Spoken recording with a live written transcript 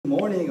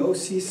morning,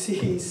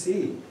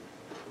 OCCEC.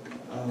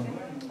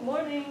 Good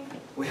morning.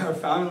 We are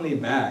finally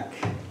back.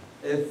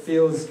 It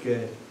feels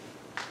good.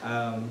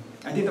 I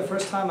think the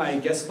first time I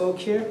guest spoke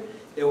here,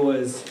 it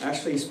was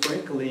actually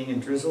sprinkling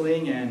and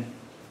drizzling, and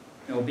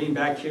being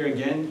back here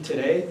again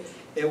today,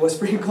 it was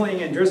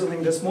sprinkling and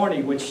drizzling this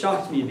morning, which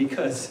shocked me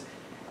because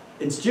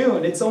it's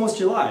June, it's almost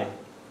July,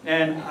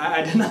 and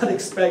I did not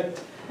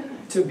expect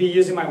to be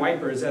using my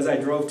wipers as I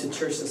drove to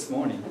church this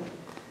morning.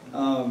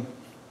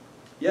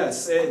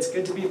 Yes, it's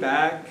good to be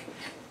back.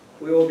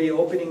 We will be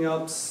opening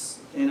up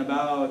in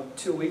about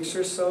 2 weeks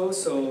or so,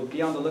 so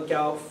be on the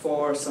lookout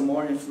for some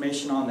more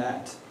information on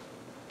that.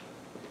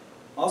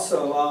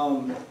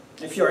 Also,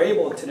 if you're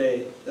able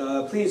today,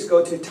 please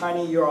go to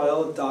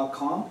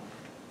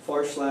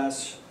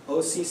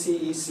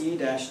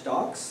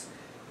tinyurl.com/OCCEC-docs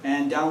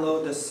and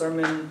download the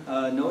sermon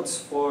notes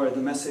for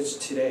the message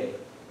today.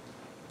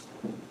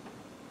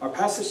 Our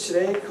passage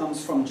today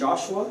comes from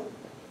Joshua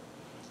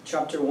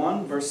chapter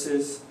 1,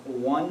 verses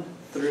 1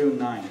 through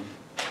 9.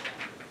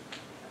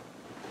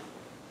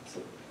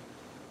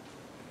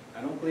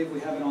 I don't believe we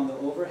have it on the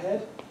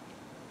overhead.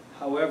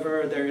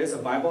 However, there is a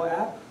Bible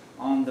app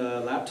on the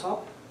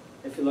laptop.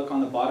 If you look on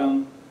the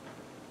bottom,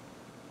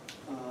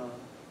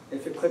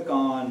 if you click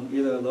on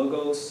either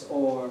logos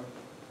or,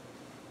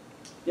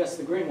 yes,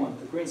 the green one,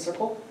 the green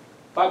circle,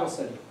 Bible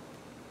study.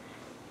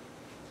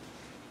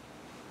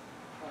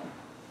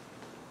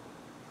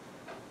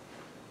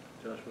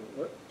 Joshua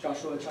what?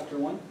 Joshua chapter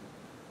 1.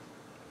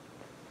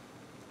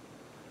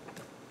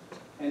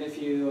 And if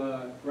you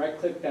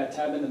right-click that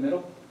tab in the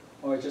middle,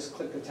 or just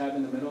click the tab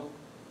in the middle,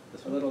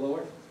 a little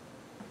lower,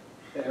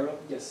 the arrow,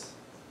 yes.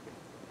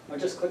 Or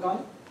just click on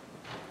it.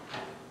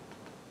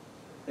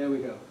 There we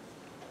go.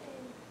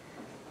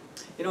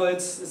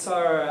 It's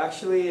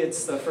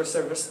the first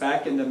service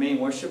back in the main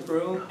worship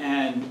room,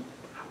 and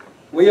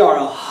we are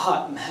a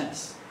hot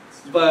mess,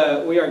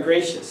 but we are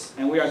gracious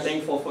and we are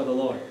thankful for the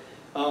Lord.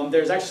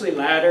 There's actually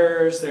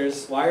ladders,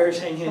 there's wires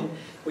hanging.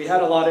 We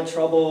had a lot of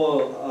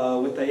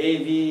trouble with the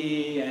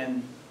AV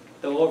and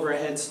the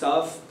overhead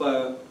stuff,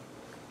 but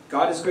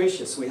God is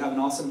gracious. We have an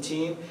awesome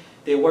team.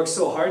 They worked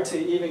so hard to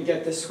even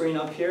get this screen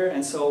up here,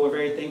 and so we're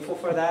very thankful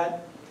for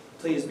that.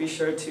 Please be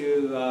sure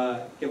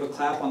to give a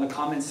clap on the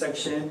comment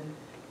section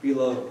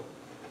below.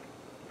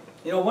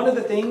 One of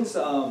the things,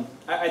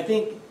 I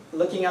think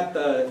looking at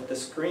the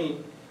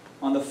screen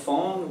on the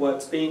phone,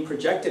 what's being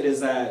projected is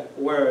that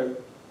we're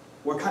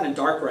kind of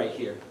dark right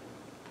here.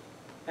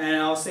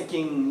 And I was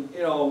thinking,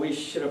 we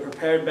should have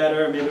prepared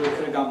better, maybe we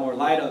could have got more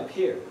light up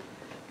here.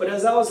 But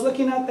as I was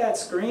looking at that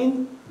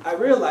screen, I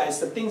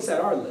realized the things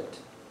that are lit.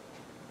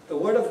 The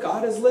Word of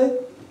God is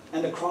lit,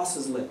 and the cross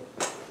is lit.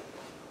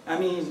 I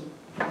mean,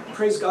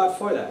 praise God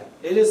for that.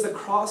 It is the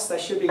cross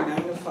that should be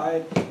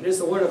magnified. It is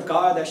the Word of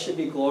God that should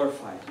be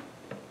glorified.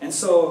 And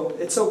so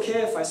it's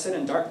okay if I sit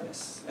in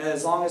darkness,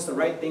 as long as the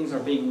right things are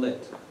being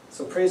lit.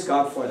 So praise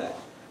God for that.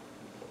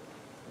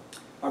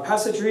 Our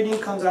passage reading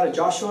comes out of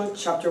Joshua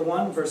chapter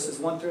 1, verses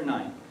 1 through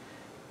 9.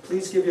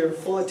 Please give your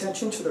full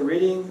attention to the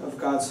reading of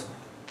God's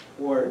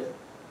Word,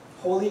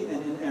 holy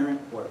and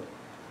inerrant Word.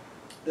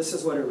 This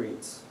is what it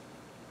reads.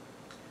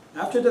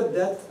 After the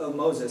death of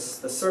Moses,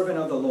 the servant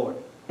of the Lord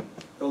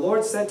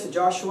said to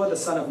Joshua the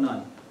son of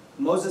Nun,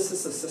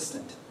 Moses'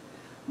 assistant,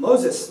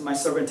 Moses, my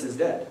servant, is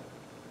dead.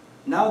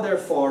 Now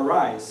therefore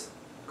arise,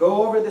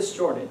 go over this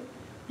Jordan,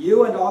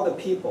 you and all the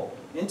people,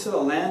 into the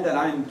land that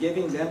I am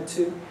giving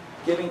to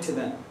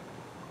them,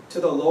 to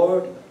the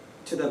Lord,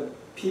 to the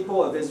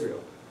people of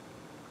Israel.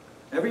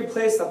 Every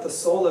place that the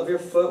sole of your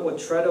foot would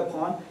tread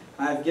upon,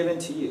 I have given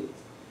to you,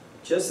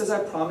 just as I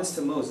promised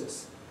to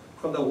Moses,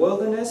 from the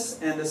wilderness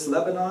and this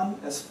Lebanon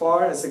as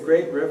far as the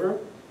great river,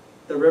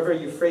 the river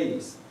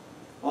Euphrates,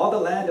 all the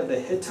land of the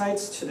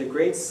Hittites to the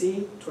great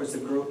sea, towards the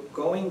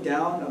going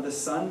down of the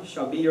sun,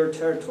 shall be your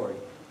territory.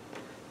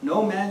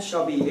 No man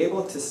shall be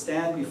able to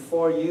stand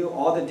before you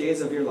all the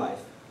days of your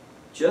life.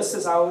 Just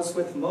as I was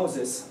with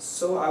Moses,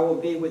 so I will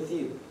be with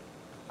you.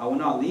 I will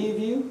not leave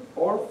you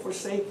or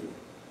forsake you.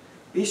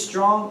 Be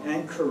strong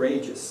and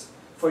courageous,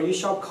 for you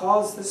shall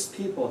cause this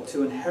people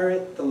to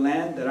inherit the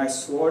land that I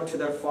swore to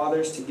their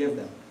fathers to give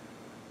them.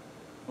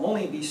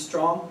 Only be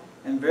strong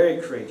and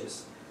very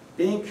courageous,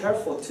 being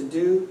careful to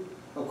do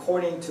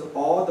according to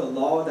all the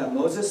law that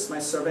Moses my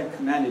servant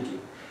commanded you.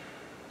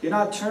 Do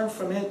not turn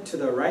from it to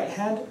the right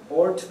hand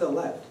or to the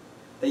left,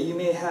 that you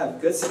may have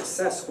good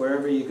success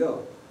wherever you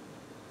go.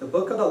 The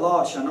book of the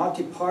law shall not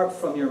depart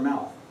from your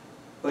mouth,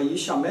 but you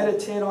shall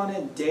meditate on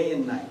it day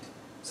and night,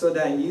 so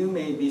that you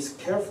may be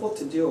careful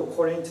to do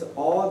according to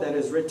all that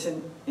is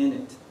written in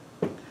it.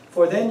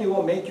 For then you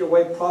will make your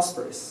way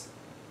prosperous,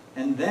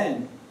 and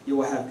then you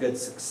will have good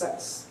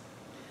success.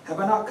 Have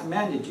I not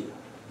commanded you?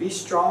 Be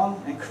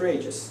strong and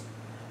courageous.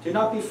 Do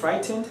not be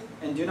frightened,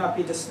 and do not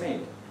be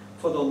dismayed,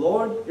 for the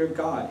Lord your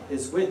God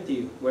is with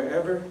you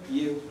wherever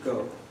you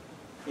go.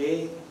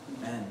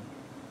 Amen.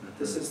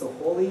 This is the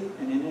holy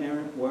and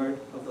inerrant Word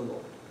of the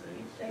Lord.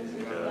 Thanks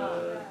be to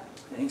God.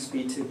 Thanks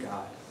be to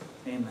God.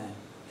 Amen.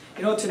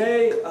 You know,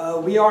 today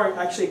we are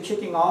actually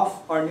kicking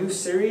off our new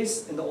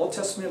series in the Old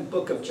Testament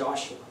book of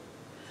Joshua.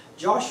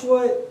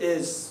 Joshua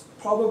is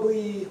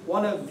probably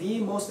one of the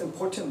most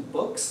important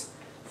books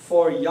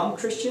for young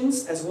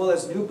Christians as well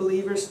as new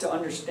believers to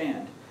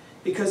understand,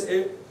 because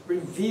it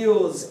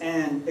reveals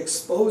and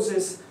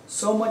exposes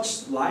so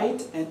much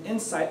light and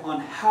insight on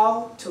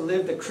how to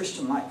live the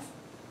Christian life,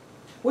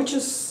 which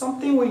is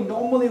something we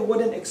normally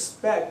wouldn't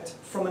expect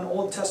from an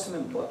Old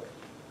Testament book.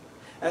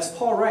 As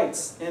Paul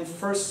writes in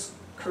 1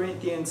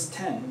 Corinthians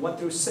 10, 1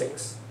 through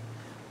 6,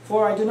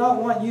 "For I do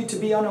not want you to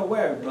be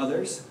unaware,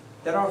 brothers,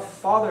 that our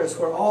fathers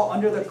were all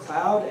under the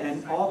cloud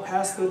and all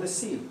passed through the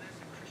sea,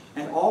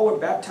 and all were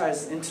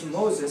baptized into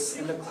Moses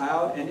in the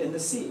cloud and in the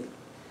sea,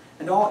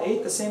 and all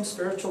ate the same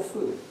spiritual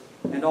food,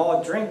 and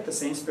all drank the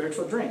same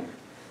spiritual drink.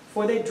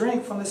 For they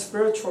drank from the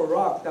spiritual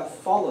rock that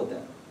followed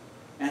them,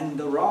 and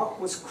the rock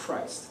was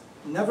Christ.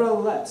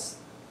 Nevertheless,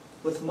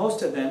 with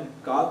most of them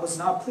God was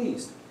not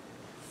pleased,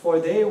 for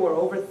they were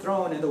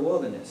overthrown in the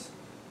wilderness.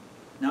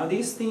 Now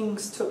these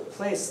things took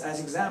place as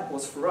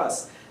examples for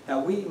us,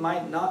 that we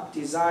might not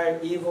desire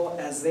evil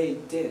as they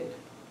did."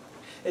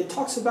 It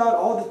talks about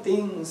all the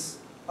things,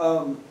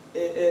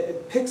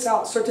 it picks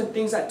out certain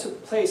things that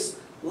took place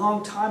a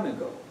long time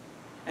ago.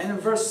 And in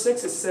verse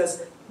 6 it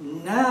says,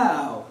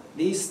 "Now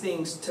these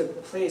things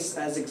took place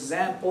as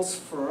examples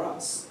for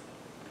us."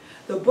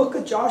 The book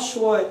of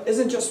Joshua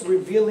isn't just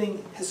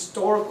revealing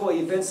historical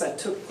events that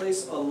took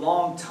place a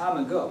long time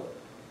ago,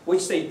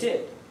 which they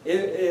did.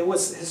 It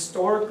was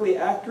historically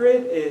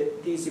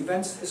accurate. These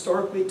events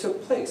historically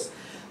took place.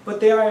 But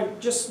they are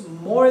just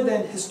more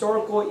than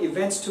historical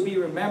events to be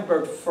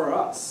remembered for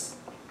us.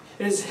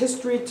 It is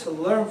history to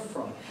learn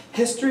from.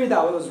 History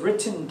that was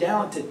written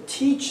down to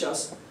teach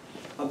us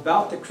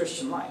about the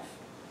Christian life.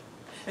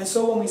 And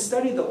so when we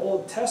study the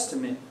Old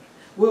Testament,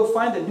 we'll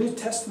find the New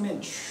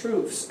Testament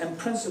truths and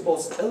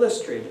principles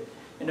illustrated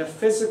in a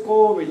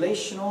physical,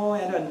 relational,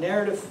 and a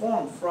narrative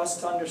form for us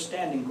to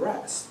understand and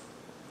grasp.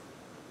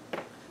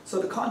 So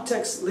the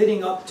context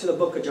leading up to the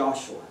book of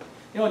Joshua,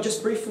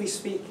 just briefly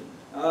speaking,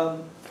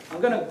 I'm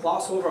going to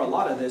gloss over a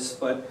lot of this,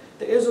 but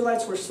the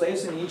Israelites were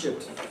slaves in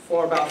Egypt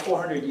for about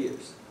 400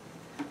 years.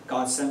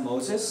 God sent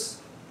Moses,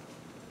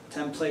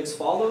 10 plagues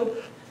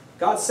followed.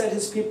 God set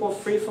his people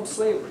free from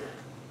slavery.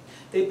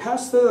 They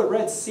passed through the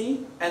Red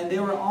Sea, and they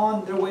were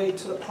on their way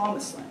to the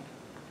Promised Land.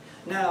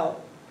 Now,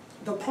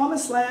 the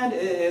Promised Land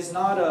is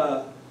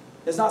not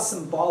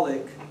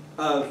symbolic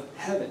of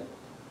heaven.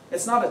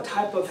 It's not a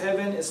type of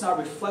heaven. It's not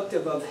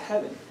reflective of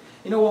heaven.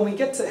 When we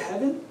get to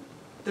heaven,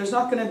 there's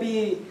not going to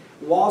be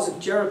walls of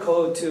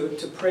Jericho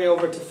to pray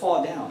over to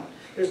fall down.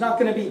 There's not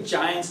going to be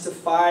giants to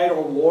fight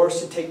or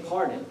wars to take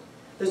part in.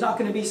 There's not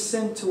going to be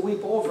sin to weep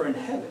over in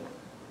heaven.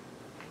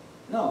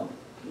 No,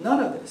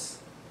 none of this.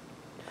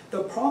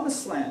 The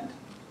Promised Land.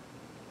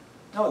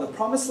 No, the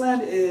Promised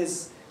Land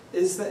is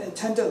the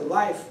intended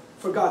life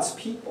for God's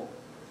people.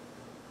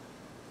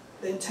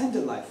 The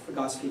intended life for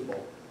God's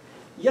people.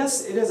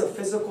 Yes, it is a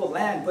physical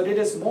land, but it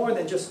is more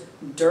than just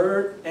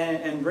dirt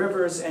and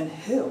rivers and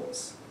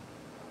hills.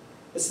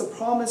 It's the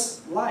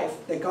promised life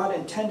that God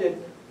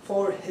intended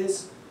for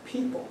his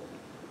people.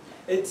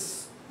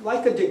 It's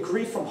like a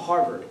degree from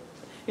Harvard.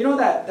 You know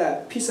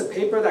that piece of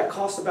paper that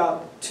costs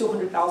about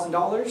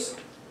 $200,000?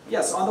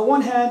 Yes, on the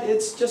one hand,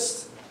 it's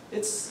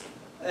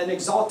an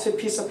exalted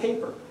piece of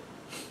paper.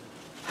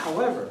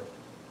 However,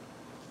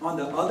 on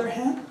the other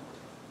hand,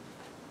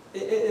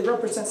 it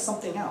represents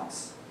something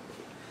else.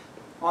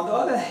 On the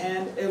other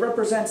hand, it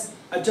represents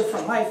a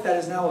different life that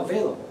is now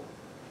available.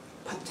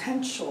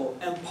 Potential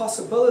and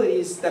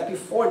possibilities that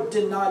before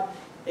did not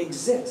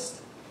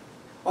exist.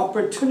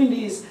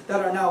 Opportunities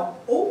that are now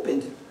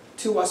opened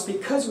to us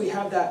because we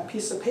have that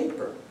piece of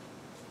paper.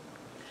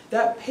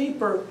 That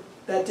paper,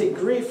 that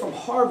degree from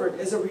Harvard,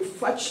 is a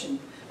reflection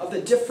of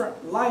the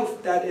different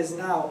life that is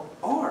now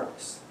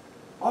ours.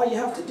 All you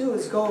have to do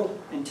is go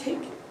and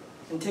take it,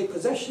 and take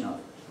possession of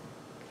it.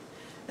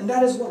 And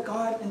that is what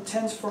God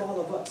intends for all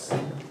of us.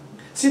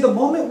 See, the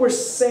moment we're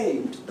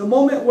saved, the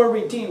moment we're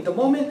redeemed, the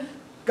moment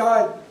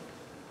God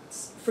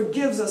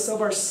forgives us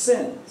of our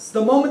sins,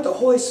 the moment the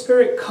Holy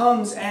Spirit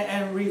comes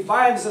and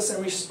revives us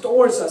and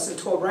restores us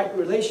into a right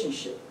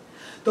relationship,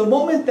 the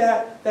moment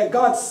that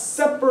God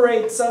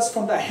separates us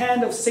from the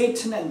hand of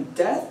Satan and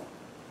death,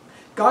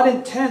 God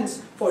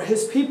intends for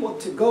his people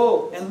to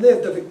go and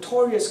live the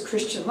victorious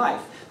Christian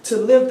life, to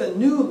live the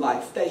new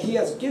life that he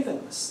has given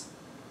us.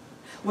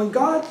 When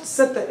God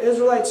set the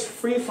Israelites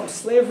free from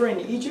slavery in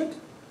Egypt,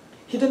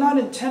 he did not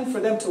intend for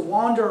them to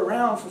wander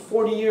around for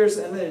 40 years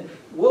in the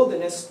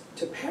wilderness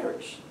to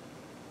perish.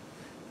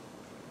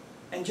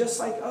 And just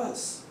like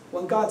us,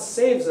 when God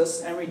saves us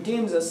and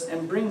redeems us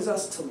and brings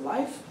us to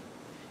life,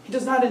 he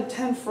does not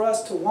intend for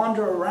us to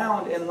wander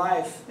around in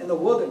life in the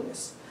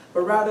wilderness,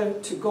 but rather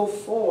to go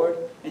forward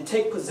and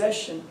take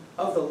possession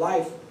of the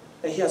life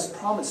that he has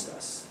promised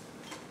us.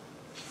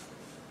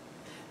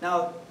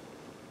 Now,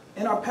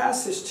 in our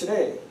passage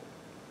today,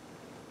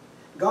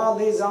 God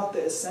lays out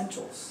the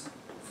essentials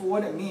for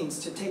what it means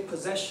to take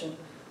possession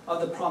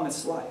of the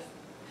promised life.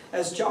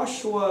 as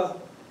Joshua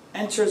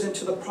enters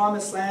into the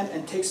promised land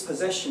and takes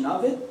possession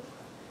of it,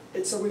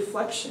 it's a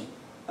reflection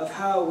of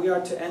how we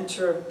are to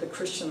enter the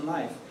Christian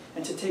life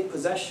and to take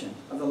possession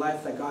of the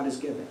life that God has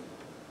given.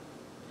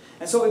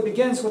 And so it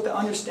begins with the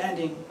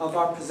understanding of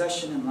our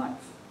possession in life.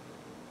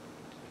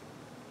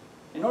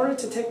 In order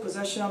to take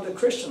possession of the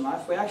Christian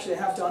life, we actually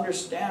have to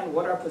understand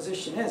what our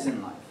position is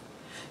in life.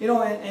 You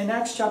know, in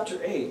Acts chapter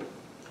 8,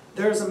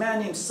 there's a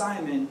man named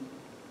Simon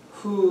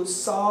who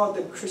thought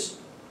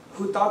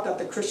that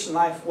the Christian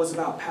life was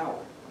about power.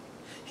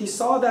 He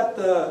saw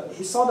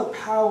the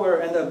power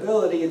and the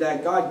ability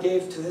that God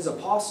gave to his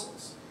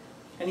apostles.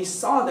 And he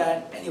saw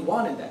that and he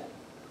wanted that.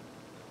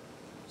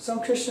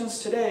 Some Christians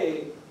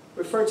today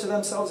refer to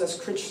themselves as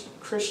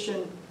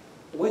Christian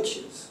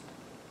witches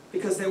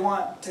because they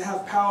want to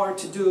have power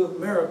to do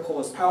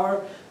miracles,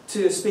 power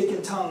to speak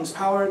in tongues,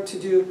 power to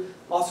do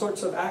all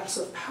sorts of acts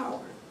of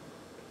power,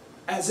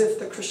 as if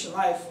the Christian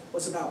life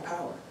was about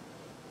power.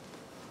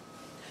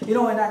 You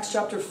know, in Acts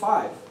chapter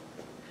 5,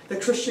 the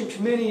Christian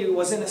community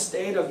was in a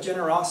state of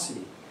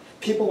generosity.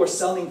 People were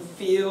selling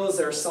fields,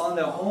 they were selling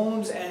their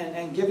homes,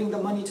 and giving the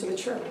money to the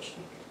church.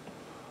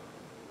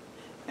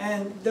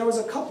 And there was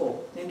a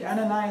couple named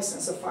Ananias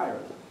and Sapphira.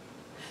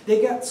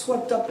 They got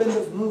swept up in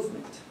the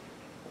movement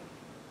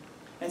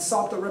and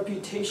sought the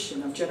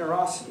reputation of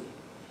generosity.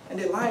 And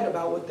they lied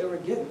about what they were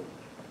giving,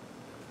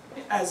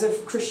 as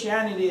if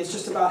Christianity is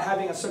just about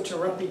having a certain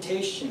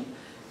reputation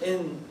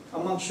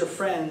amongst your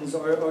friends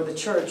or the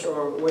church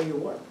or where you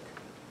work.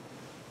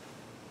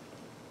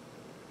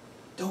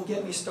 Don't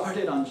get me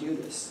started on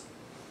Judas.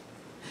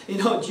 You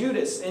know,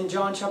 Judas in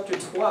John chapter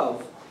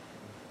 12,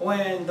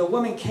 when the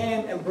woman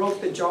came and broke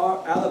the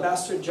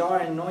alabaster jar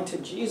and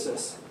anointed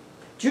Jesus,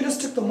 Judas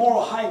took the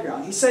moral high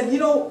ground. He said, you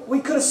know,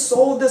 we could have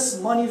sold this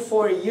money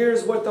for a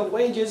year's worth of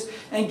wages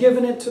and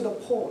given it to the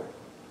poor.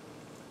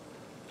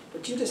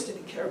 But Judas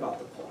didn't care about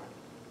the poor.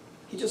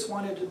 He just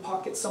wanted to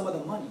pocket some of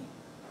the money.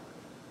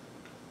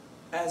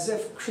 As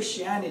if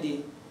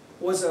Christianity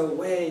was a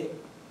way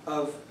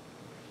of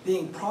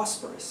being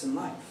prosperous in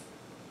life.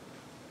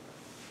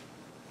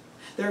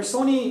 There are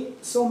so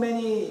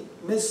many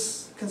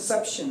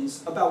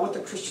misconceptions about what the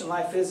Christian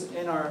life is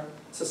in our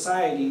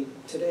society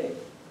today.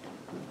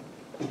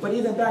 But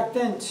even back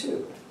then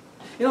too.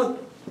 You know,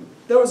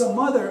 there was a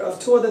mother of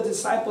two of the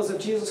disciples of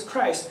Jesus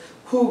Christ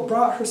who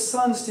brought her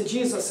sons to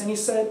Jesus, and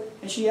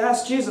she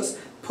asked Jesus,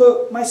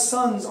 "Put my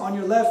sons on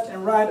your left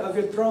and right of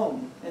your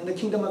throne in the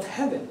kingdom of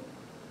heaven."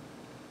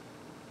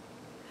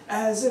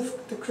 As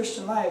if the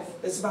Christian life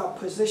is about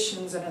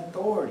positions and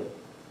authority.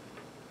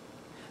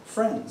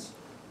 Friends,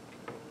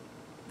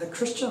 the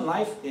Christian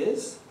life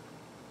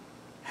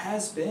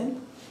has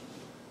been,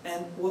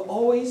 and will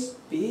always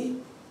be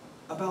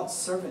about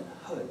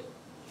servanthood.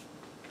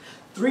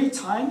 3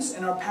 times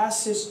in our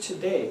passage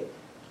today,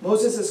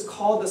 Moses is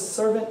called the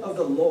servant of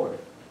the Lord.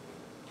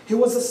 He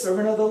was a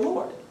servant of the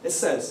Lord, it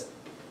says,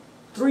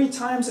 3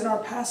 times in our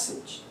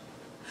passage.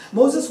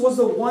 Moses was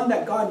the one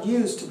that God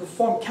used to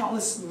perform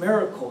countless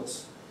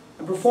miracles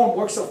and perform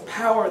works of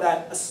power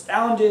that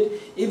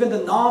astounded even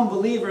the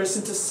non-believers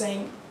into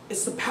saying,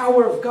 it's the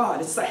power of God,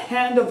 it's the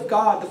hand of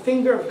God, the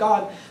finger of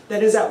God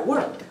that is at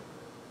work.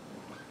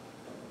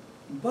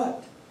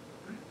 But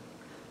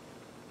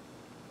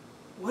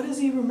what is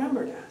he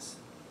remembered as?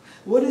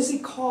 What is he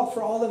called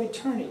for all of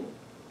eternity?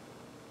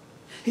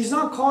 He's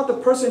not called the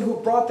person who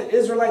brought the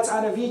Israelites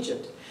out of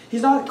Egypt.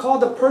 He's not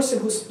called the person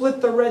who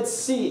split the Red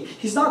Sea.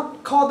 He's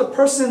not called the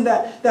person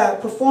that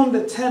performed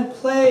the 10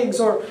 plagues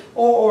or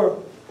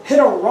hit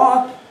a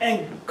rock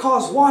and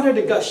caused water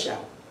to gush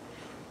out.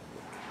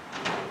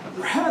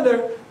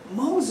 Rather,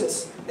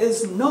 Moses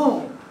is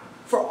known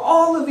for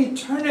all of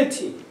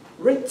eternity,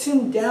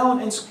 written down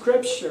in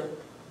Scripture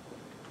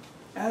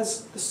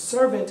as the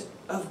servant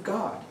of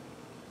God.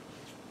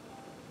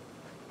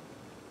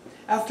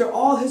 After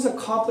all his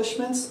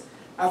accomplishments,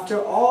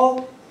 after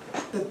all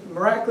the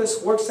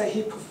miraculous works that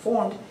he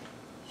performed,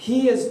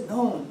 he is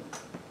known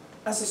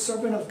as a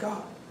servant of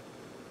God.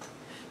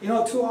 You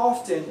know, too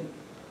often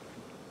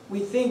we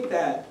think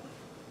that,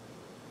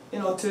 you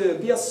know, to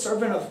be a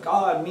servant of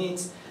God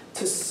means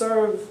to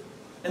serve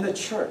in the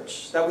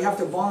church, that we have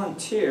to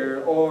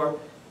volunteer or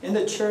in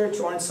the church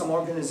or in some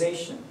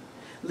organization,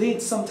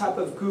 lead some type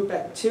of group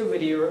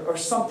activity or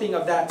something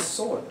of that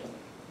sort.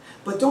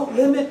 But don't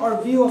limit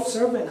our view of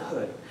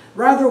servanthood.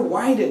 Rather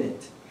widen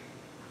it.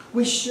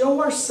 We show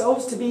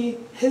ourselves to be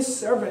His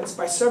servants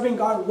by serving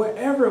God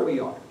wherever we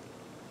are.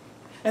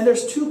 And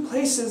there's 2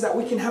 places that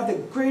we can have the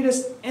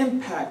greatest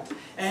impact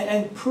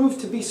and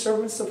prove to be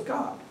servants of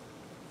God.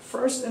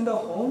 First, in the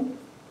home.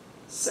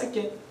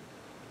 Second,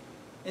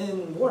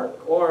 in work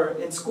or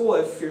in school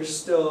if you're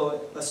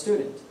still a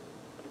student.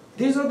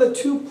 These are the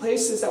 2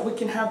 places that we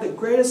can have the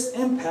greatest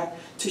impact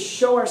to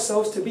show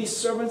ourselves to be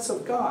servants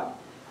of God,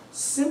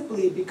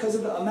 simply because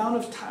of the amount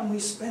of time we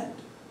spend.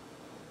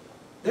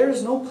 There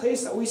is no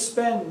place that we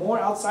spend more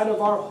outside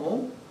of our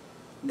home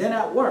than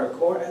at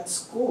work or at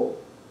school.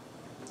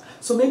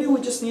 So maybe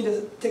we just need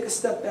to take a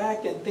step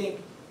back and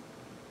think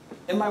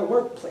in my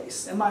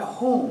workplace, in my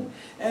home?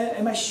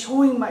 Am I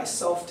showing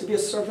myself to be a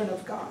servant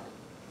of God?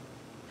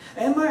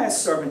 Am I a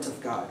servant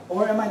of God?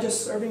 Or am I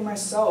just serving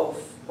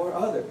myself or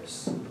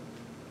others?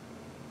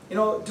 You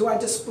know, do I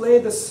display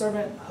the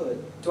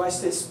servanthood? Do I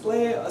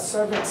display a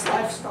servant's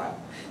lifestyle?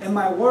 In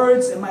my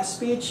words, in my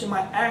speech, in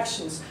my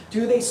actions,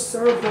 do they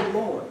serve the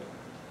Lord?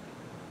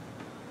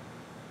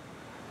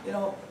 You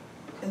know,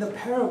 in the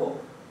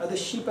parable of the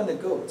sheep and the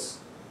goats,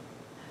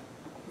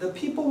 the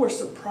people were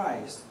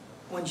surprised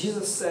when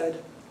Jesus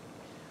said,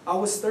 I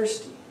was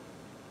thirsty,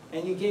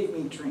 and you gave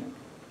me drink.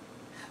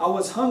 I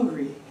was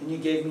hungry, and you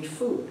gave me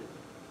food.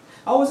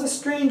 I was a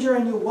stranger,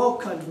 and you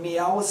welcomed me.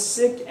 I was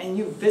sick, and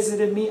you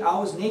visited me. I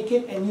was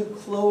naked, and you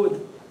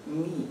clothed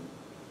me.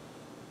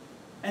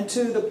 And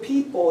to the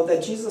people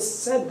that Jesus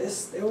said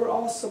this, they were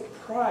all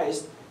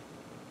surprised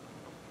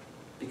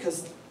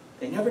because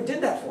they never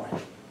did that for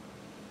him.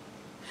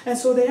 And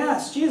so they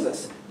asked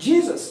Jesus,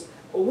 Jesus,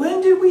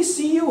 when did we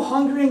see you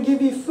hungry and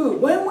give you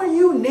food? When were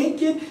you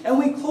naked and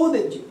we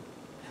clothed you?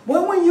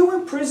 When were you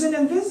in prison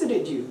and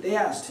visited you? They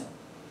asked him.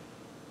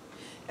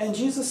 And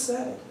Jesus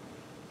said,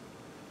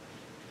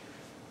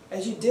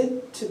 as you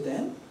did to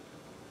them,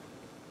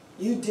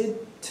 you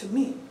did to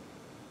me.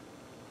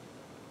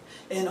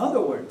 In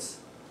other words,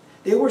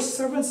 they were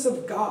servants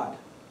of God,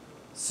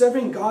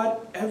 serving God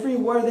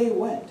everywhere they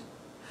went.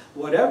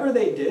 Whatever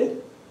they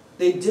did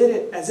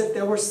it as if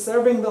they were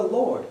serving the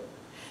Lord.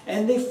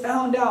 And they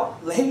found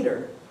out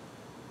later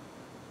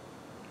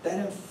that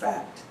in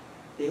fact,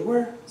 they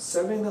were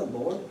serving the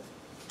Lord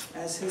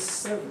as his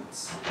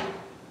servants.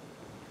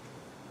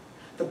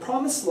 The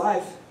promised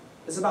life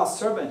is about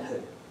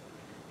servanthood.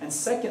 And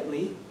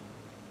secondly,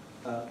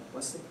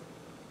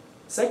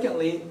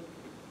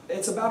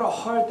 it's about a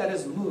heart that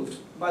is moved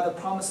by the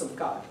promise of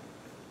God.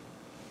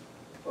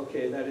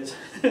 Okay,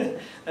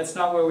 that's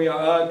not where we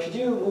are. Could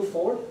you move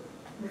forward?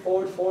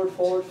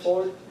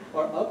 Forward,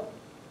 or up?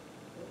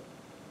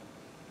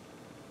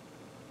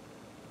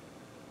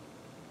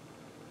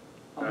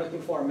 I'm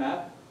looking for a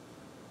map.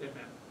 That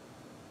map.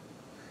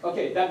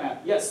 Okay, that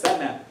map. Yes, that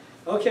map.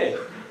 Okay.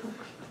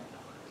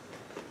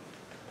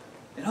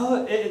 You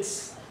know,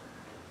 it's...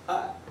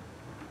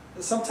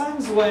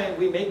 sometimes when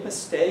we make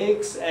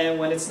mistakes and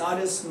when it's not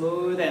as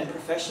smooth and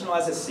professional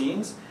as it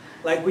seems,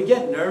 like we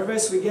get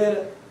nervous, we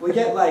get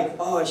like,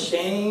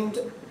 ashamed.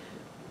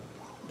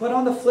 But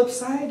on the flip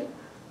side,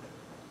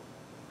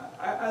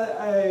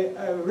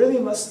 I really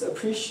must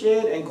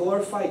appreciate and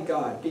glorify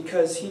God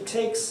because he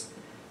takes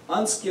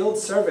unskilled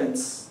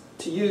servants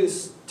to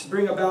use to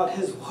bring about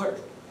his work.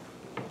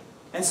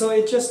 And so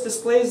it just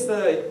displays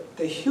the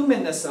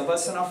humanness of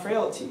us and our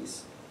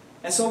frailties.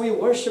 And so we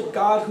worship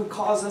God who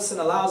calls us and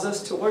allows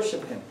us to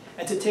worship him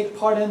and to take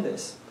part in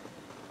this.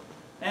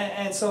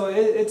 And so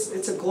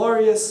it's a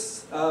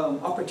glorious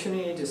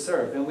opportunity to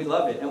serve, and we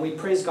love it, and we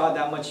praise God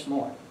that much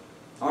more.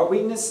 Our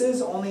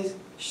weaknesses only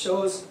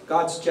shows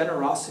God's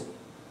generosity.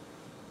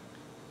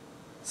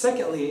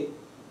 Secondly,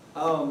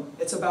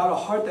 it's about a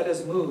heart that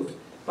is moved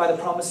by the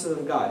promises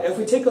of God. If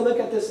we take a look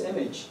at this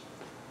image,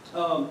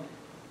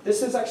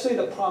 this is actually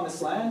the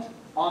promised land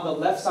on the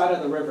left side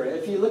of the river.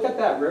 If you look at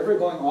that river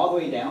going all the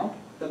way down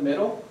the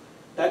middle,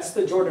 that's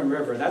the Jordan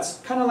River. That's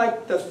kind of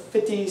like the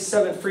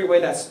 57 freeway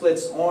that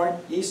splits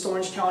East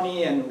Orange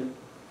County and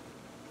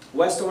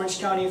West Orange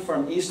County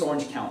from East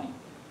Orange County.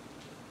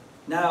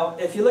 Now,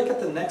 if you look at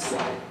the next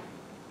slide,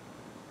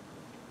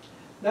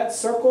 that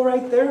circle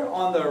right there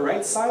on the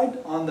right side,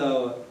 on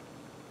the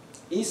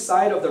east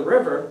side of the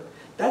river,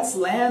 that's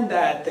land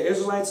that the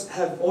Israelites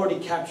have already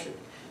captured.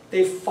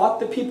 They fought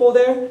the people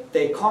there,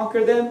 they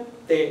conquered them,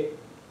 they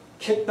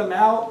kicked them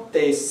out,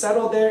 they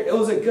settled there. It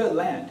was a good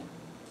land.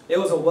 It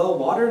was a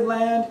well-watered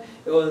land.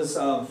 It was,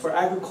 for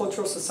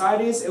agricultural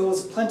societies, it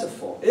was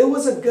plentiful. It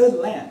was a good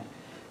land.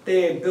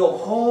 They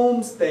built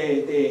homes,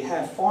 they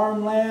had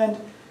farmland.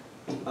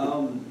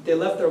 They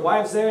left their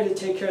wives there to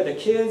take care of the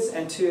kids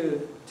and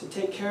to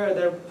take care of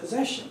their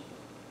possession.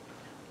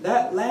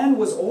 That land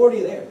was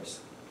already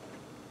theirs.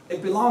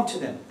 It belonged to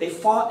them. They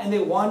fought and they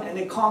won and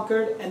they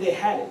conquered and they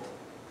had it.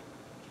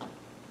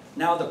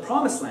 Now the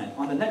promised land,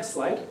 on the next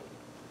slide,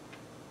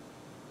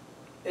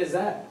 is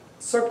that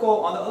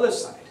circle on the other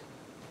side.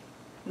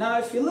 Now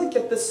if you look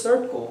at this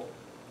circle,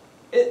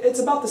 it's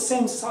about the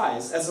same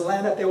size as the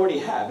land that they already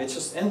have. It's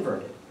just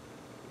inverted.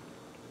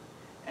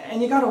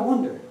 And you got to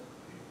wonder,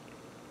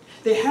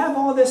 they have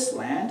all this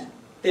land,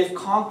 they've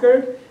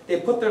conquered, they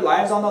put their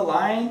lives on the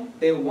line,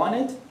 they won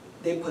it,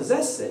 they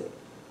possess it.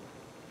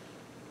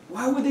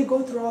 Why would they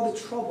go through all the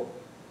trouble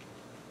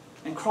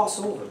and cross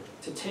over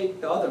to take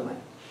the other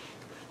land?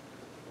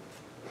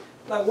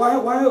 Like,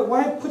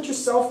 why put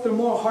yourself through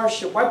more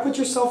hardship? Why put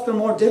yourself through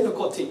more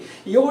difficulty?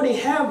 You already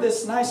have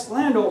this nice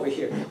land over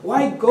here.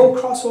 Why go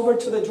cross over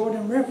to the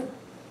Jordan River?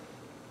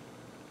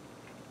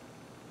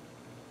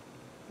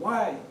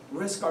 Why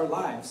risk our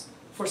lives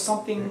for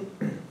something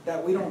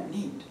that we don't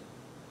need,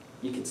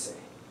 you could say?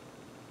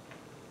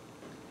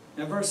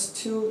 In verse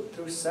 2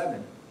 through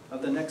 7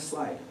 of the next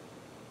slide,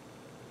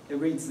 it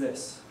reads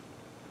this.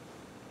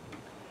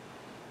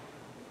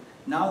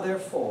 Now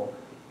therefore,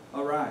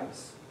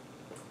 Arise,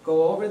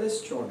 go over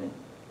this Jordan,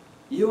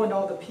 you and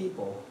all the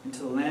people, into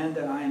the land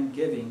that I am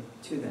giving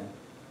to them,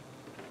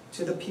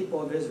 to the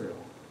people of Israel.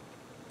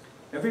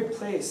 Every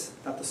place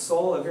that the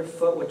sole of your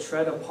foot would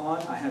tread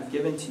upon, I have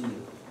given to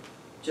you,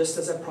 just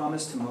as I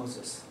promised to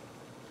Moses.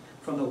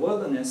 From the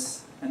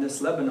wilderness and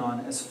this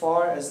Lebanon, as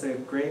far as the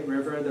great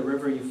river, the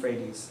river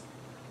Euphrates,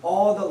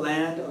 all the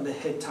land of the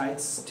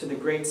Hittites to the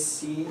great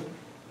sea,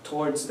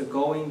 towards the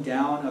going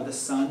down of the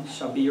sun,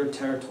 shall be your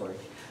territory.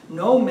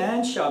 No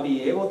man shall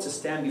be able to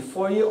stand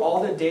before you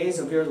all the days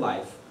of your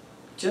life.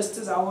 Just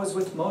as I was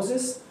with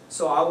Moses,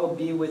 so I will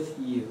be with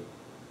you.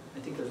 I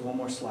think there's one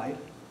more slide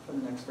for the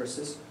next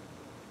verses.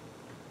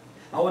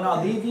 I will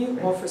not leave you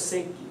or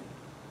forsake you.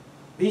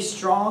 Be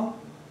strong.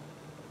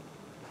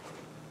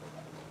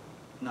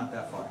 Not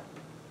that far.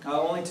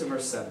 Only to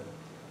verse 7.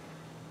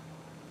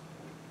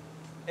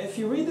 If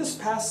you read this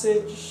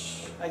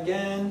passage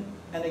again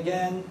and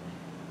again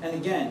and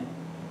again,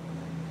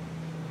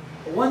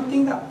 one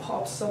thing that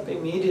pops up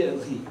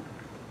immediately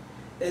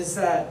is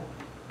that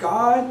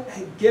God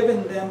had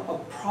given them a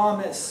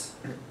promise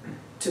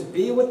to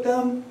be with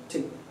them,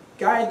 to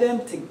guide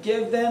them, to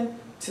give them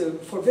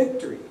for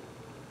victory.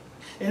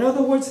 In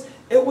other words,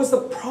 it was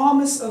the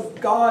promise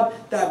of God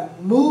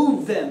that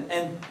moved them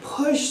and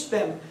pushed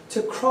them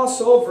to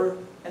cross over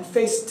and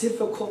face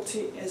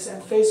difficulties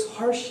and face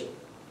hardship.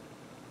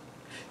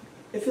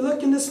 If you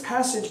look in this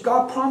passage,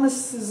 God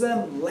promises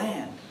them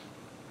land.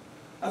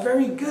 A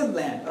very good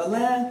land, a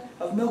land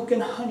of milk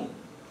and honey.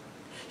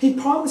 He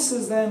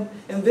promises them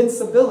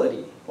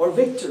invincibility or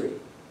victory.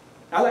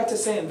 I like to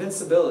say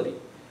invincibility,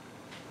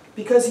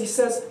 because he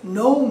says,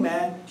 no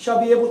man shall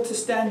be able to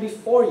stand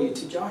before you,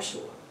 to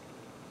Joshua.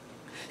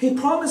 He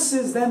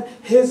promises them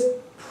his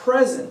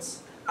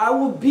presence. I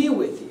will be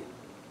with you.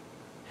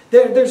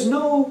 There's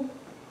no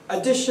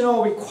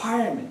additional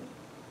requirement.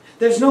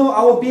 There's no,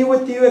 I will be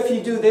with you if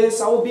you do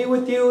this. I will be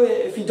with you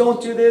if you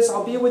don't do this.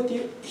 I'll be with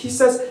you. He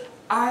says,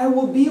 I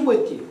will be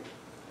with you.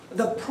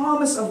 The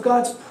promise of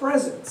God's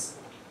presence.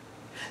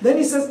 Then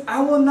he says,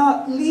 I will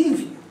not leave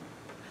you.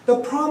 The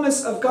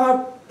promise of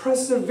God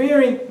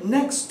persevering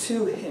next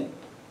to him.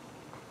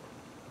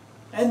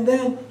 And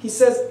then he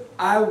says,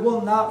 I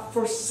will not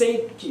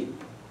forsake you.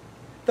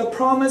 The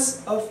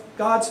promise of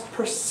God's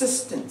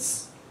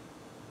persistence.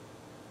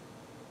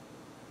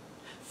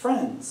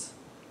 Friends,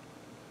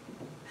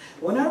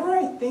 whenever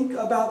I think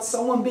about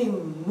someone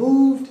being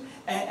moved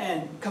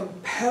and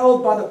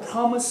compelled by the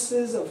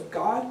promises of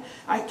God,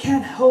 I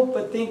can't help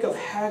but think of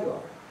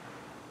Hagar.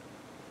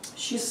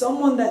 She's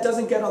someone that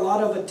doesn't get a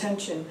lot of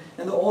attention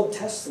in the Old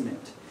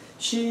Testament.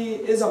 She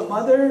is a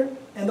mother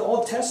in the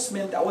Old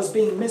Testament that was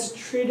being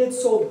mistreated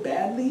so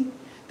badly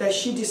that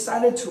she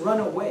decided to run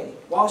away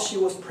while she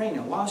was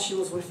pregnant, while she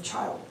was with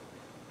child.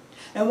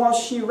 And while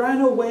she ran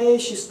away,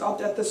 she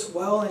stopped at this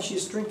well and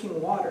she's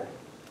drinking water.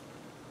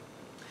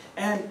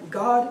 And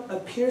God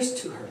appears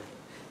to her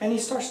and he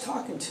starts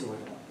talking to her.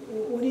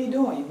 What are you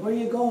doing? Where are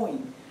you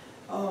going?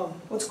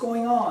 What's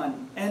going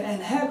on?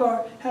 And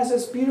Hagar has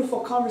this beautiful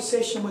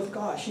conversation with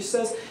God. She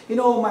says,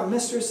 my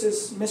mistress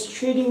is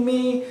mistreating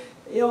me.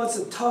 It's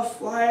a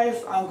tough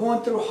life. I'm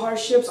going through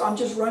hardships. I'm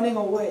just running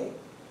away.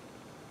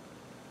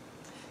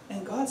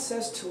 And God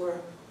says to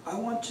her, I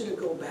want you to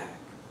go back.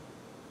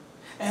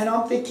 And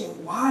I'm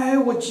thinking, why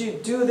would you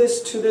do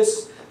this to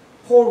this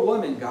poor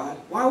woman, God?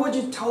 Why would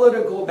you tell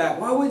her to go back?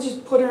 Why would you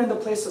put her in the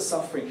place of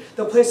suffering,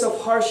 the place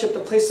of hardship, the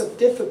place of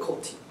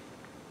difficulty?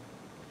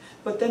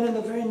 But then in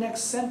the very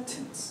next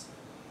sentence,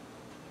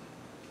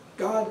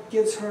 God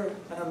gives her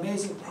an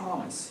amazing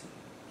promise.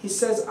 He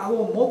says, I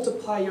will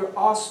multiply your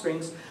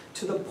offsprings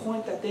to the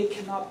point that they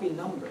cannot be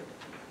numbered.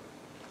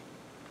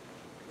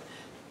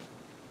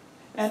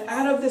 And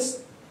out of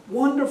this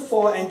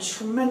wonderful and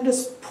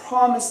tremendous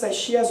promise that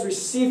she has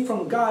received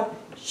from God,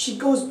 she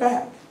goes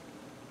back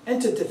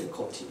into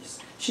difficulties.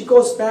 She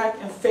goes back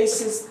and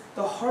faces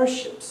the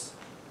hardships.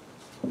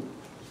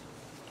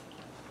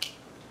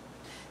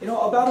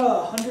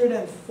 About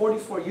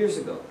 144 years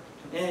ago,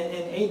 in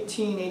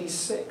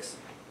 1886,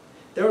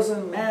 there was a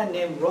man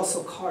named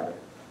Russell Carter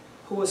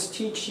who was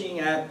teaching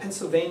at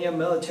Pennsylvania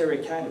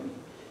Military Academy.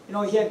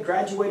 He had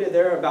graduated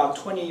there about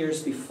 20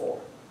 years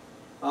before.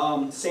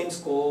 Same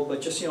school,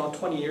 but just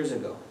 20 years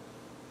ago.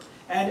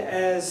 And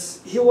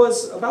as he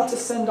was about to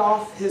send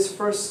off his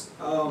first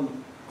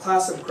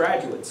class of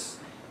graduates,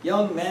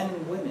 young men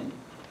and women,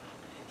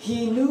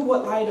 he knew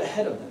what lied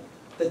ahead of them,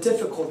 the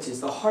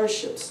difficulties, the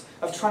hardships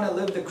of trying to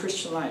live the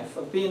Christian life,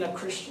 of being a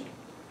Christian.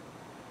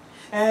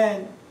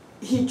 And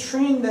he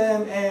trained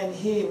them and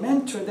he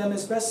mentored them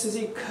as best as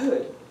he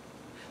could.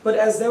 But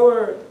as they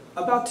were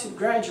about to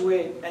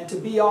graduate and to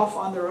be off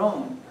on their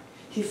own,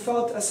 he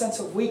felt a sense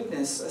of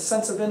weakness, a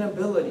sense of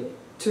inability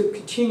to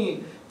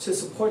continue to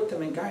support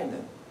them and guide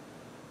them.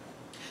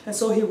 And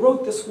so he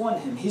wrote this one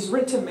hymn. He's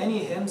written many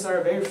hymns that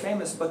are very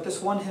famous, but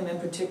this one hymn in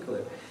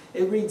particular,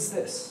 it reads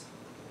this.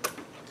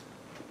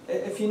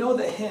 If you know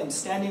the hymn,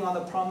 Standing on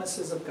the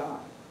Promises of God,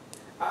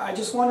 I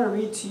just want to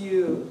read to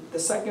you the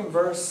second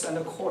verse and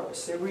the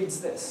chorus. It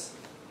reads this.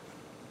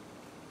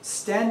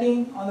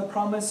 standing on the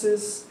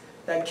promises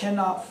that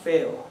cannot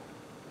fail.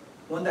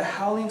 When the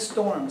howling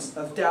storms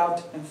of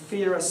doubt and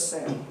fear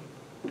assail,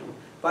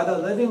 by the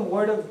living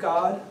word of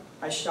God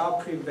I shall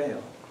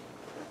prevail.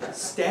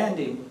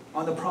 Standing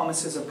on the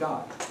promises of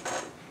God.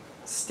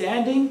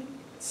 Standing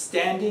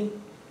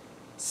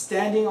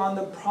on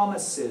the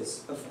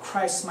promises of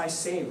Christ my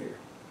Savior.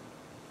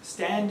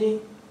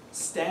 Standing.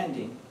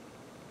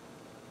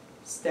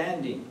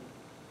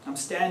 I'm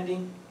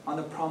standing on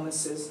the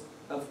promises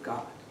of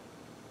God.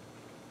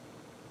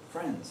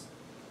 Friends,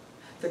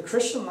 the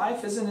Christian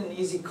life isn't an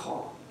easy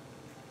call.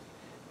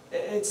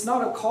 It's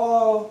not a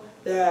call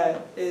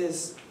that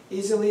is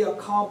easily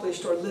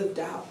accomplished or lived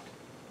out.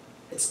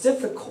 It's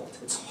difficult.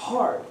 It's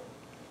hard.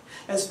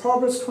 As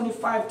Proverbs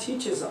 25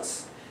 teaches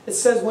us, it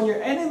says, when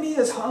your enemy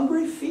is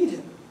hungry, feed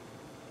him.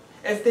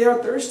 If they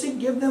are thirsty,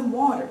 give them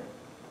water.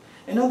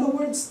 In other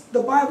words,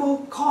 the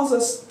Bible calls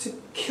us to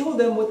kill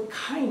them with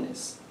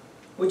kindness,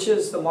 which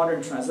is the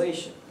modern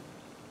translation.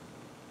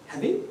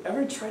 Have you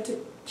ever tried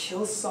to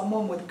kill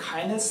someone with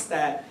kindness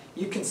that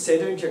you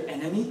considered your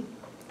enemy?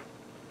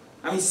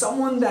 I mean,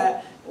 someone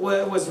that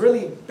was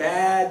really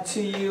bad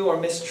to you or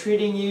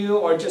mistreating you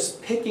or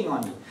just picking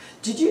on you.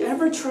 Did you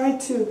ever try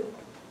to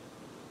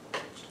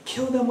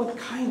kill them with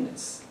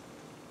kindness?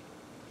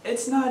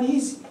 It's not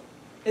easy.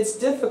 It's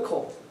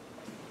difficult.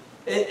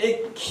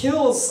 It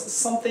kills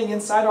something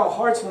inside our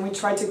hearts when we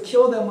try to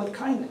kill them with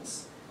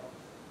kindness.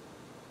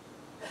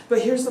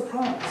 But here's the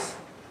promise.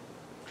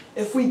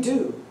 If we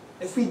do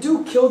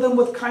kill them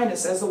with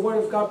kindness, as the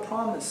Word of God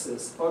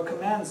promises or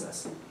commands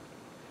us,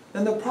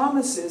 then the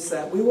promise is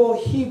that we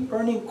will heap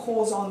burning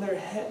coals on their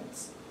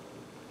heads.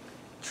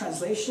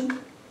 Translation: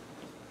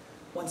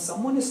 when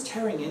someone is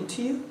tearing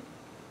into you,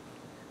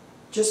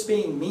 just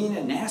being mean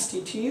and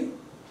nasty to you,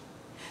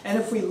 and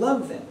if we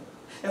love them,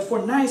 if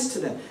we're nice to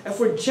them, if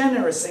we're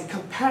generous and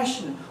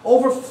compassionate,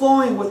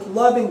 overflowing with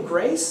love and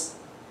grace,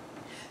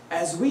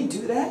 as we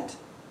do that,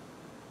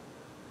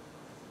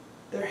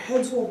 their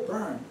heads will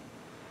burn,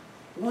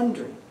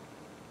 wondering,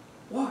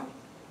 why?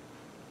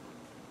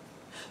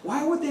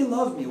 Why would they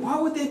love me? Why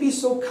would they be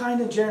so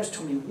kind and generous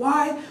to me?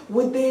 Why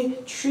would they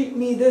treat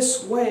me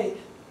this way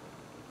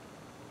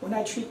when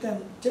I treat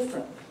them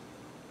differently?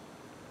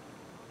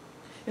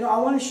 You know, I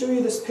want to show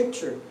you this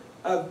picture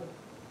of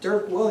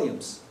Dirk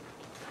Williams,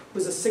 who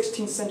was a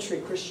 16th century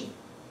Christian.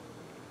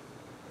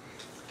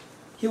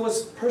 He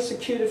was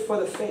persecuted for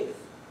the faith.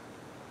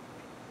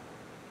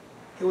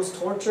 He was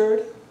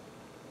tortured.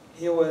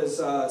 He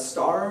was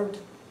starved.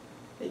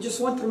 He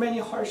just went through many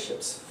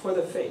hardships for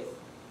the faith.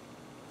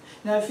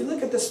 Now, if you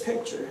look at this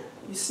picture,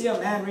 you see a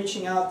man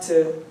reaching out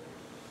to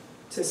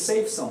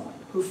save someone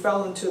who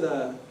fell into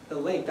the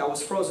lake that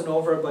was frozen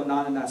over, but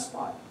not in that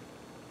spot.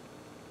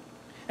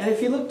 And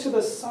if you look to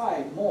the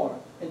side more,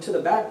 into the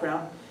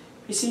background,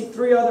 you see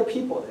 3 other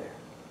people there.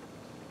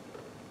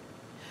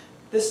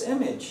 This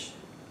image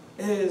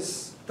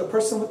is the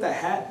person with the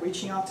hat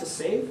reaching out to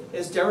save,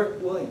 is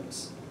Derek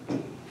Williams.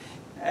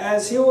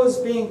 As he was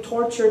being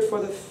tortured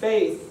for the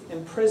faith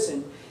in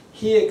prison,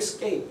 he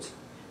escaped.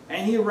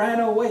 And he ran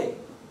away.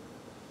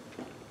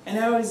 And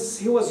as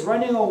he was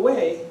running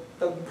away,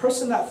 the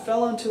person that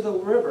fell into the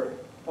river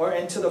or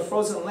into the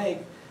frozen lake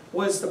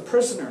was the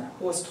prisoner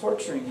who was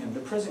torturing him, the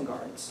prison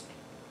guards.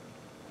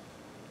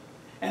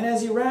 And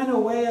as he ran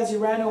away,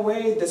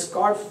 this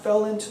guard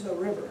fell into the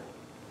river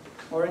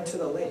or into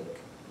the lake.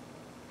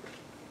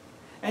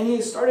 And he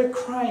started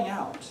crying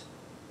out.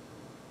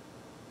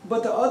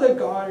 But the other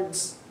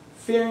guards,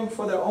 fearing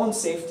for their own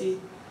safety,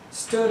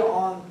 stood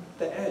on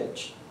the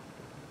edge,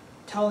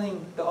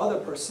 telling the other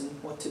person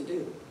what to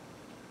do.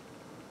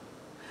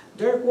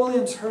 Derek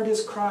Williams heard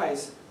his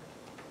cries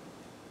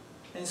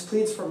and his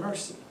pleas for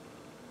mercy.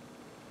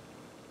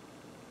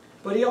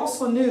 But he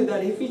also knew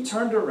that if he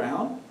turned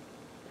around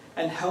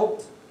and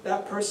helped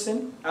that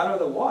person out of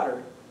the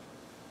water,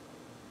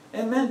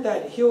 it meant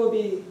that he would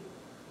be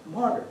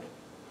martyred.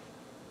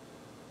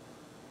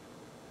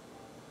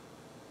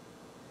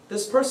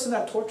 This person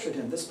that tortured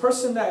him, this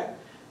person that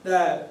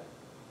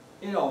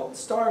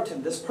starved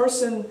him, this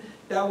person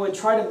that would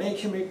try to make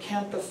him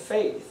recant the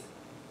faith,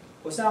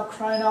 was now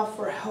crying out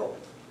for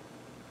help.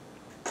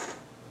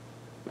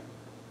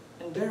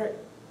 And Derek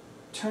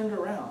turned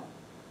around,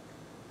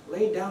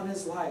 laid down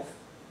his life,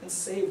 and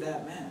saved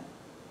that man.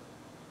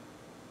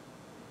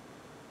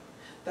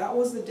 That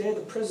was the day the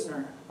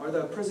prisoner, or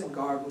the prison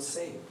guard, was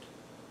saved.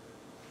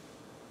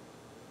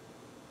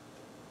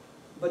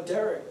 But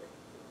Derek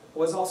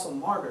was also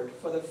martyred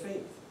for the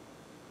faith.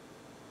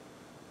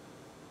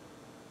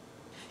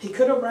 He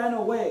could have ran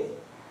away,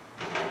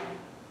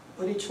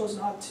 but he chose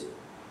not to.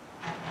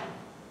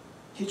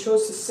 He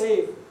chose to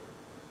save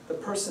the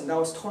person that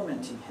was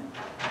tormenting him.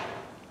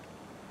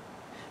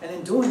 And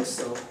in doing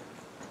so,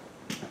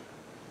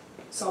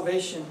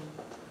 salvation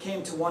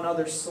came to one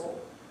other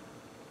soul.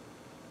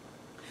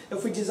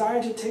 If we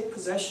desire to take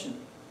possession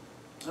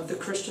of the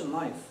Christian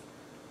life,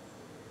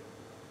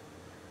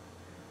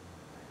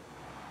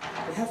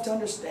 we have to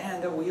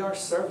understand that we are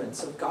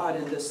servants of God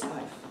in this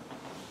life.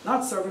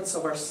 Not servants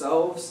of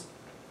ourselves,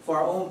 for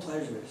our own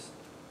pleasures,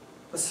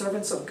 but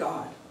servants of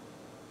God.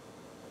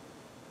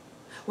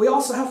 We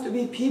also have to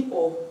be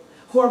people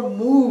who are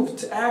moved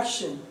to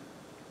action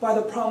by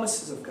the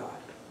promises of God.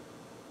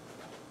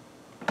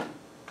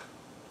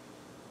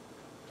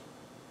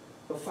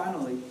 But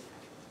finally,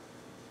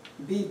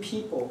 be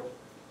people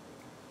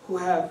who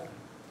have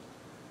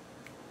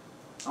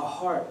a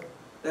heart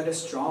that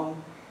is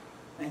strong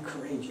and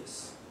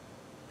courageous.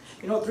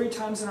 You know, 3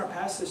 times in our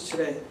passage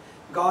today,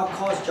 God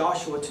calls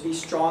Joshua to be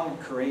strong and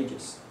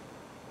courageous.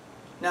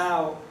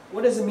 Now,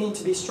 what does it mean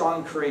to be strong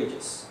and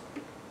courageous?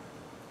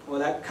 Well,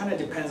 that kind of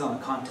depends on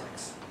the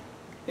context.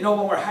 You know,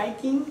 when we're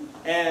hiking,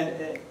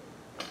 and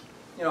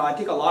I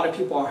think a lot of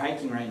people are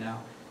hiking right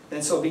now,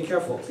 and so be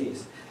careful,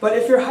 please. But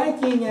if you're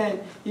hiking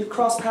and you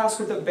cross paths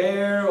with a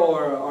bear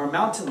or a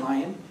mountain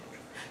lion,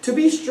 to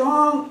be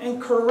strong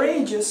and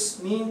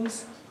courageous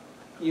means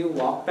you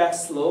walk back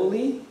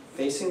slowly,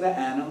 facing the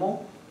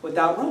animal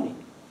without running.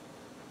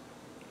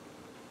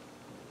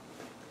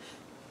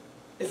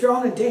 If you're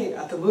on a date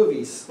at the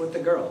movies with the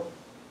girl,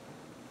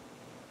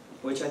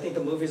 which I think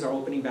the movies are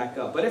opening back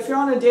up, but if you're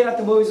on a date at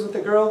the movies with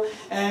the girl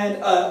and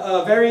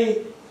a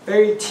very,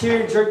 very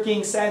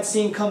tear-jerking, sad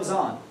scene comes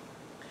on,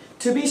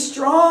 to be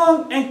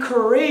strong and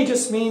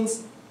courageous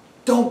means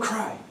don't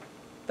cry.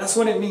 That's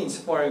what it means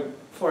for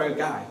a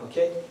guy,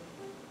 okay?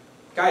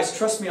 Guys,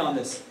 trust me on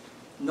this.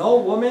 No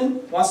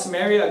woman wants to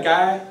marry a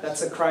guy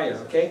that's a crier,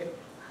 okay?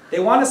 They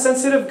want a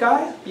sensitive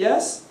guy,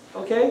 yes,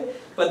 okay?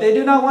 But they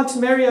do not want to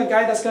marry a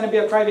guy that's going to be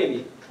a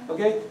crybaby,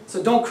 okay?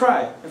 So don't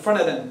cry in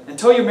front of them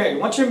until you're married.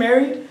 Once you're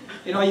married,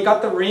 you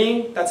got the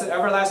ring, that's an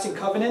everlasting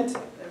covenant,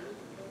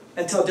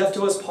 until death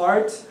do us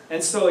part.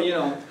 And so,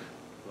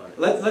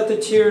 let the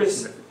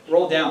tears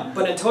roll down.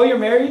 But until you're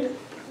married,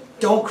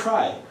 don't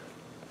cry.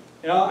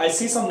 I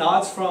see some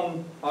nods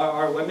from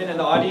our women in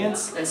the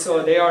audience, and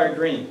so they are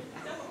agreeing.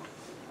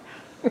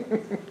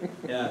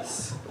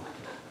 Yes.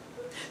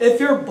 If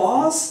your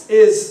boss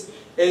is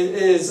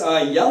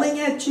yelling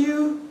at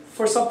you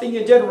for something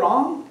you did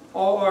wrong,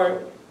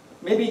 or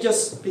maybe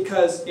just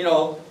because,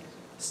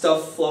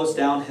 stuff flows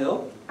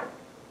downhill,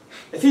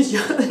 if he's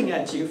yelling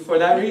at you for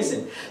that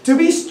reason, to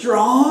be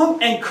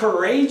strong and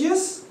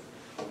courageous,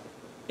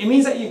 it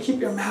means that you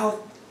keep your mouth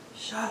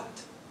shut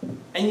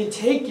and you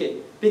take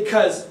it,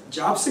 because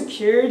job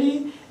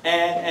security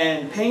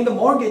and paying the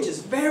mortgage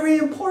is very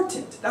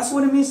important. That's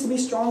what it means to be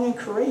strong and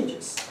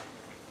courageous.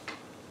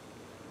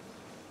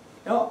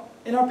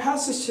 In our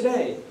passage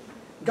today,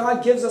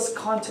 God gives us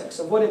context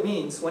of what it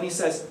means when He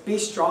says, be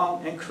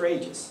strong and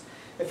courageous.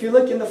 If you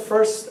look in the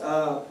first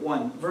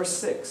one, verse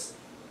 6,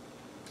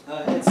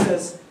 it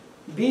says,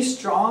 be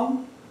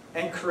strong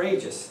and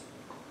courageous,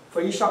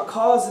 for you shall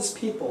cause this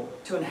people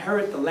to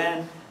inherit the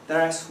land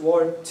that I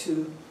swore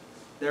to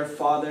their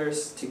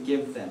fathers to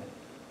give them.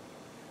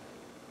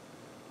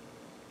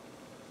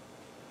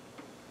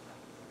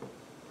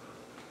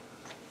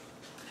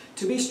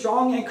 To be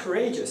strong and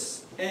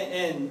courageous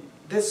in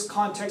this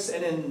context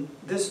and in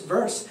this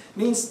verse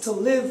means to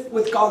live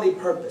with godly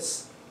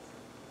purpose.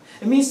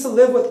 It means to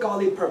live with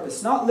godly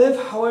purpose. Not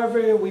live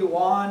however we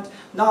want,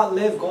 not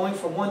live going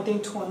from one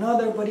thing to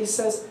another, but He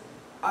says,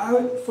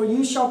 for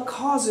you shall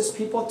cause this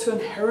people to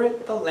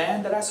inherit the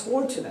land that I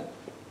swore to them.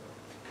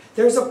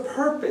 There's a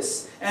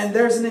purpose and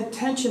there's an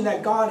intention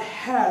that God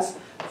has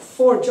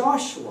for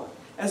Joshua,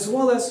 as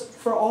well as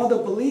for all the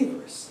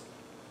believers.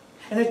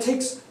 And it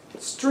takes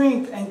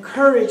strength and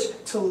courage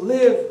to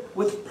live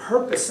with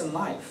purpose in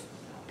life.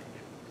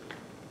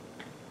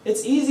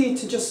 It's easy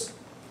to just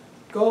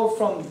go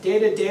from day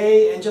to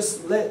day and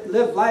just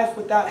live life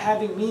without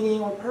having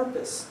meaning or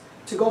purpose.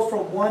 To go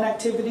from one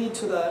activity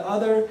to the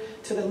other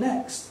to the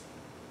next.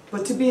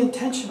 But to be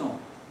intentional,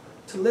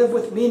 to live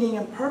with meaning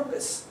and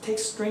purpose,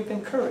 takes strength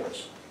and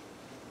courage.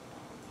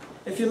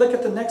 If you look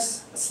at the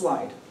next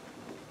slide,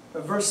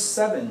 verse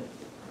 7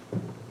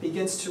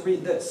 begins to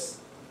read this.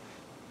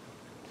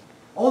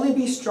 Only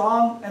be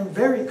strong and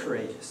very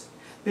courageous,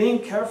 being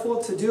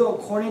careful to do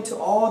according to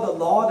all the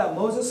law that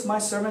Moses my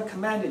servant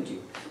commanded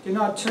you. Do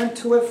not turn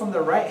to it from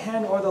the right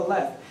hand or the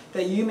left,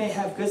 that you may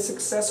have good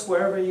success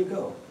wherever you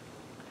go.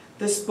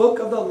 This book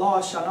of the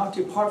law shall not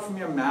depart from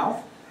your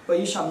mouth, but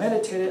you shall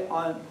meditate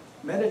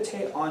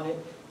on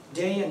it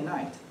day and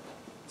night,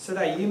 so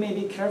that you may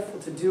be careful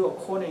to do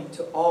according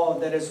to all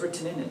that is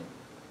written in it.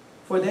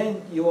 For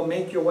then you will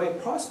make your way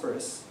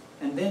prosperous,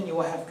 and then you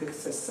will have good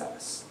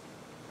success.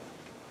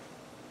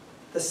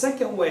 The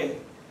second way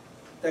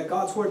that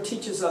God's Word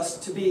teaches us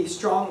to be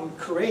strong and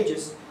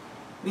courageous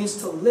means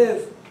to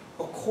live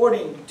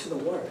according to the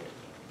Word.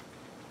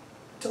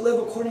 To live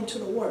according to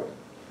the Word.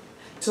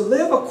 To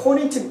live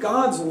according to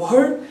God's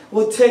Word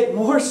will take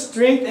more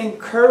strength and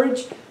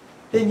courage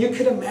than you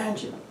could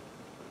imagine.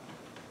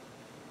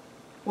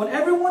 When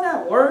everyone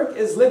at work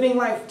is living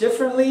life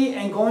differently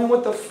and going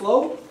with the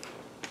flow,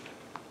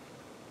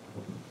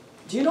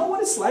 do you know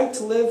what it's like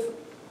to live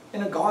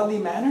in a godly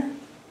manner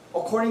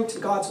according to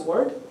God's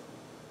Word?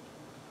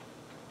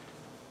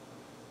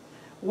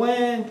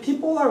 When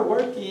people are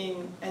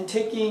working and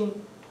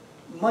taking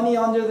money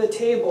under the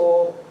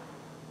table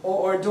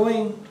or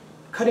doing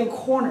cutting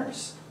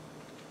corners.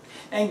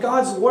 And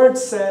God's word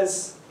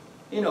says,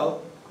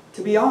 to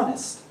be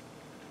honest.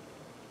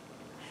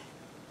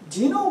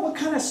 Do you know what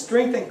kind of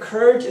strength and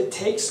courage it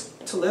takes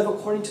to live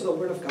according to the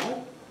word of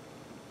God?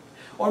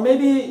 Or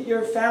maybe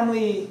your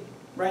family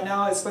right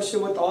now,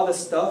 especially with all the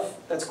stuff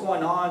that's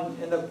going on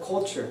in the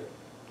culture,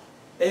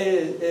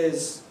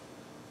 is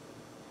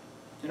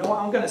you know what,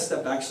 I'm going to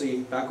step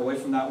back away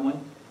from that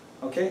one,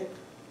 okay?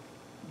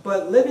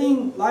 But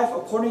living life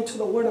according to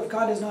the word of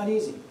God is not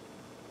easy.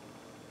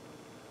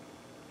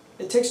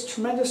 It takes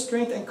tremendous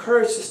strength and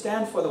courage to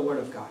stand for the word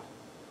of God.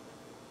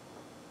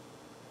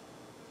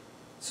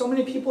 So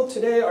many people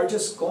today are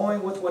just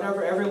going with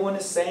whatever everyone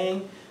is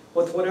saying,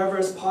 with whatever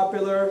is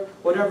popular,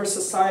 whatever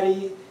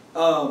society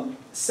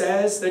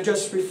says. They're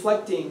just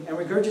reflecting and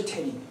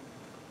regurgitating.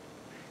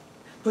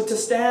 But to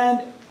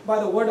stand by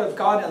the word of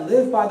God and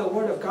live by the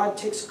word of God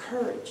takes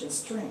courage and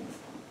strength.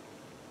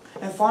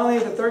 And finally,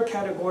 the third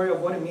category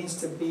of what it means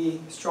to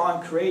be strong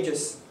and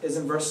courageous is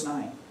in verse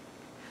 9.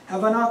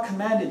 Have I not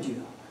commanded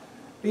you?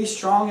 Be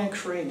strong and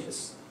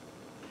courageous.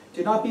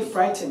 Do not be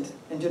frightened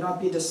and do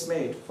not be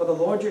dismayed, for the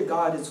Lord your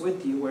God is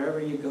with you wherever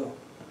you go.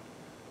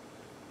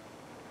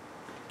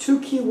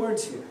 Two key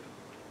words here.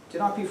 Do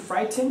not be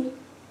frightened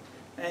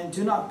and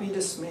do not be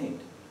dismayed.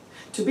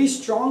 To be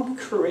strong,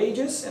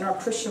 courageous in our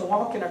Christian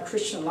walk, in our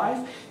Christian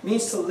life,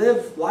 means to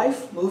live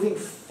life moving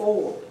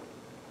forward.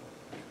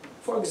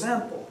 For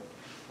example,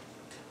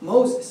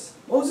 Moses.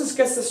 Moses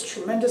gets this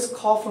tremendous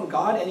call from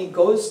God and he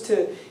goes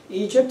to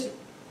Egypt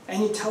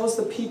and he tells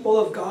the people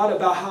of God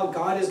about how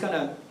God is going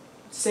to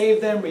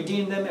save them,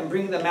 redeem them, and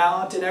bring them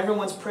out, and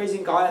everyone's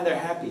praising God and they're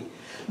happy.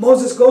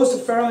 Moses goes to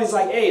Pharaoh and he's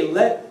like, hey,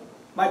 let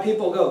my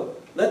people go.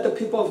 Let the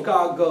people of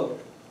God go.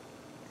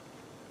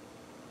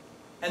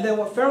 And then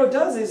what Pharaoh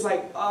does is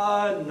like,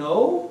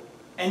 no.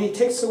 And he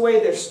takes away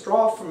their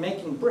straw from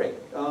making brick.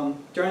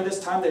 During this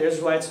time, the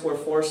Israelites were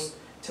forced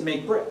to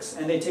make bricks,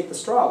 and they take the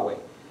straw away.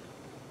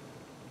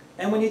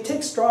 And when you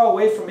take straw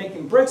away from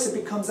making bricks, it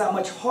becomes that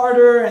much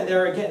harder, and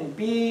they're getting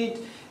beat,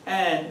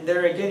 and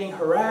they're getting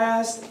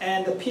harassed,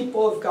 and the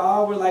people of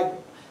God were like,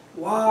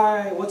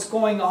 why? What's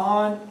going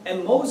on?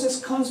 And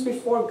Moses comes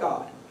before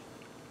God.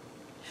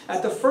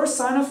 At the first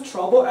sign of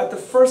trouble, at the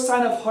first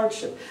sign of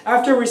hardship,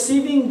 after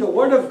receiving the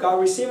word of God,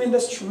 receiving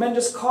this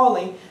tremendous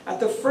calling, at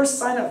the first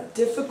sign of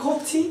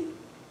difficulty,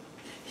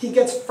 he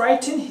gets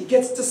frightened, he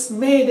gets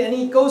dismayed, and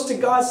he goes to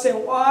God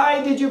saying,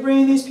 why did you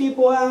bring these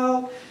people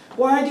out?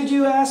 Why did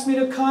you ask me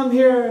to come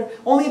here?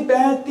 Only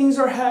bad things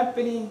are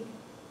happening.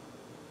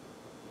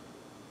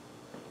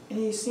 And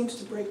he seems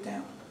to break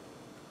down.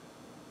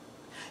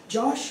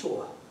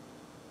 Joshua.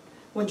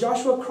 When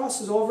Joshua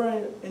crosses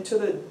over into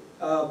the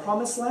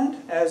promised land,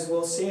 as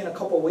we'll see in a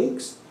couple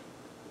weeks,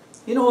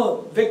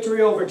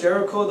 victory over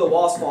Jericho, the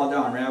walls fall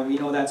down, right? We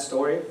know that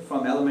story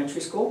from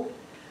elementary school.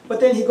 But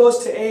then he goes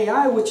to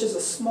Ai, which is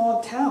a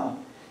small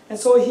town. And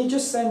so he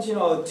just sends,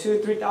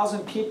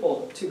 2,000-3,000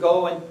 people to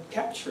go and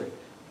capture it.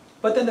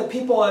 But then the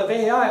people of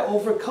Ai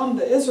overcome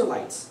the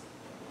Israelites.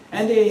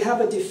 And they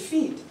have a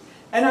defeat.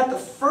 And at the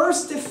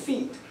first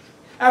defeat,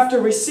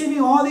 after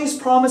receiving all these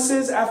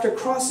promises, after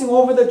crossing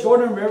over the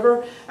Jordan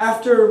River,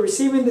 after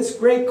receiving this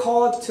great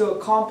call to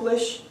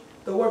accomplish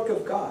the work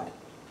of God,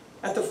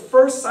 at the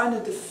first sign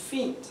of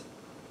defeat,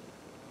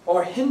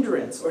 or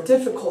hindrance, or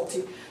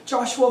difficulty,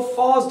 Joshua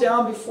falls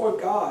down before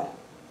God.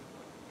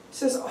 He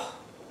says,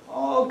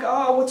 oh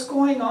God, what's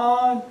going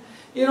on?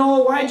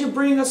 Why'd you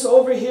bring us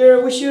over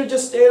here? We should have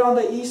just stayed on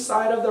the east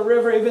side of the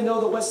river, even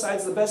though the west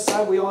side's the best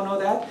side. We all know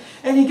that.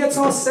 And he gets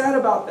all sad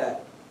about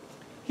that.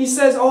 He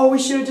says, we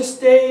should have just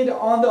stayed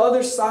on the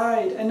other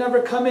side and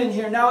never come in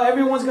here. Now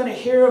everyone's going to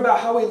hear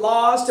about how we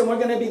lost and we're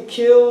going to be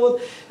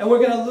killed and we're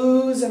going to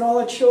lose and all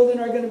our children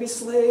are going to be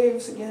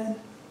slaves again.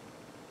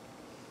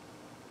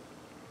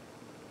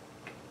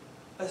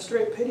 A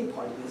straight pity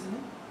party, isn't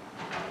it?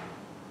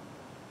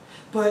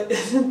 But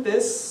isn't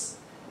this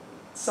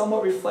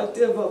somewhat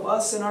reflective of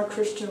us in our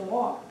Christian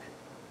walk?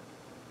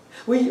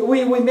 We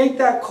make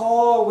that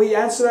call, we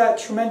answer that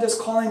tremendous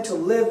calling to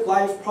live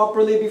life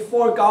properly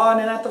before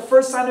God, and at the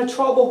first sign of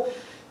trouble,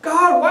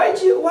 God, why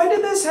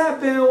did this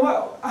happen?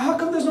 How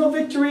come there's no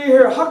victory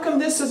here? How come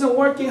this isn't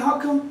working? How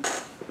come?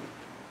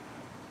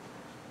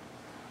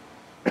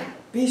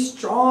 Be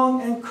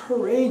strong and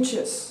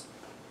courageous.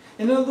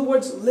 In other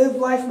words, live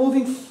life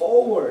moving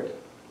forward.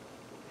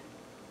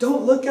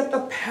 Don't look at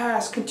the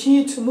past.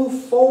 Continue to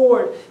move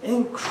forward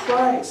in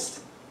Christ.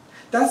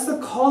 That's the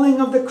calling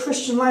of the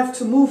Christian life,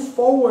 to move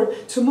forward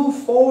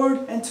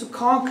and to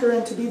conquer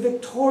and to be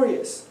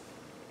victorious.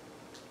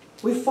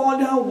 We fall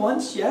down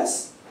once,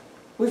 yes.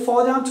 We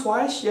fall down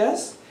twice,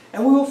 yes.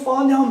 And we will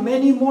fall down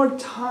many more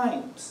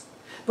times.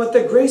 But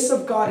the grace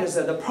of God is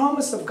there. The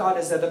promise of God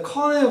is there. The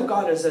calling of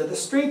God is there. The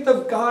strength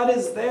of God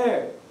is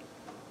there.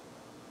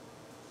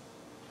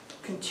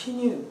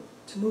 Continue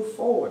to move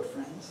forward,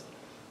 friends.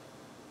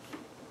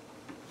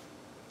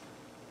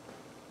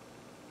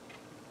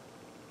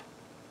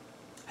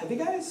 Have you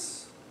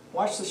guys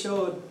watched the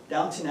show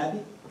Downton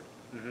Abbey?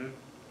 Mm-hmm.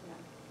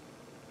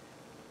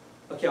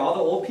 Okay, all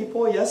the old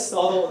people, yes.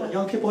 All the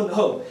young people,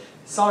 no.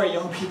 Sorry,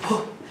 young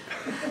people.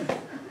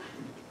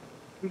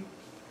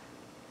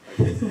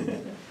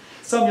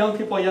 Some young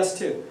people, yes,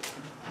 too.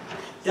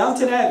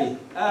 Downton Abbey.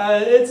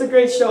 It's a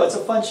great show. It's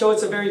a fun show.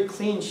 It's a very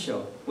clean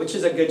show, which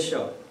is a good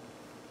show.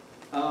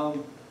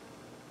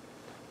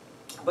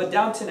 But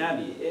Downton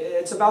Abbey,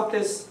 it's about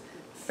this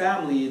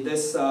family,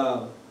 this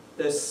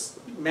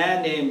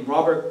man named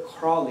Robert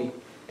Crawley,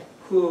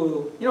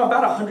 who,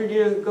 about 100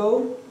 years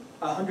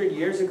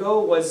ago,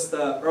 was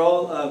the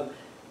Earl of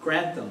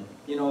Grantham.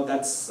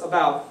 That's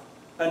about,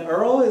 an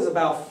earl is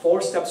about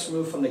 4 steps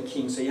removed from the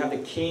king. So you have the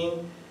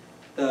king,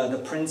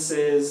 the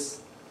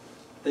princes,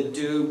 the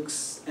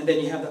dukes, and then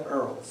you have the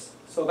earls.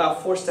 So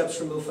about 4 steps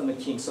removed from the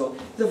king. So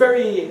he's a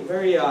very,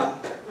 very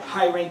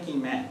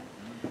high-ranking man.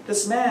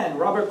 This man,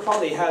 Robert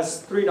Crawley,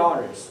 has 3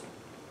 daughters,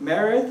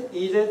 Meredith,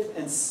 Edith,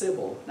 and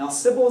Sybil. Now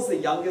Sybil's the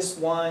youngest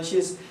one.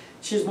 She's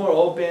more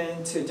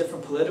open to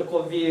different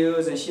political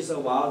views, and she's a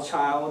wild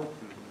child.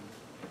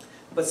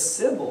 But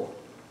Sybil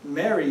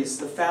marries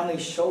the family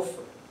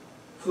chauffeur,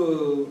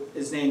 who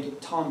is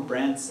named Tom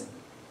Branson.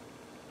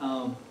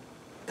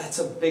 That's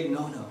a big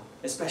no-no,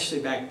 especially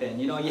back then.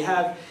 You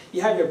have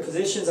your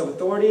positions of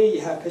authority,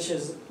 you have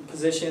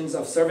positions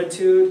of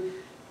servitude.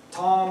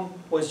 Tom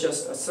was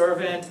just a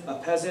servant, a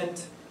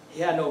peasant.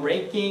 He had no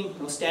ranking,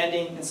 no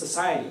standing in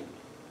society.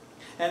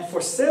 And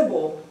for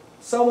Sybil,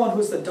 someone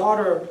who's the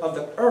daughter of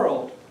the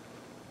earl,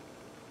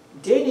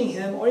 dating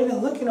him or even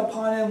looking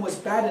upon him was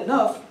bad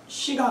enough.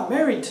 She got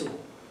married to him.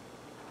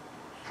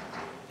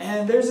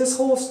 And there's this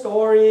whole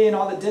story and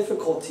all the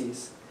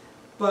difficulties.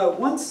 But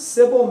once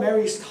Sybil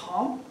marries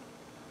Tom,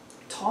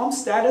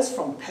 Tom's status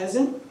from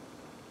peasant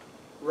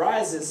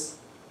rises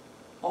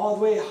all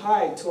the way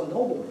high to a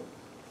nobleman.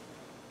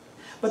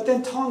 But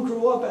then Tom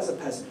grew up as a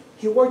peasant.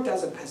 He worked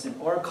as a peasant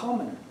or a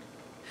commoner.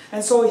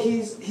 And so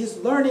he's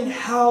learning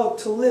how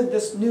to live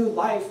this new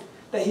life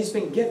that he's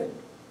been given.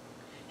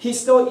 He's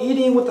still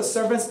eating with the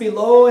servants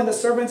below, and the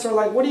servants are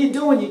like, "What are you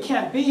doing? You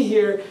can't be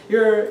here.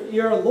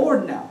 You're a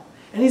lord now."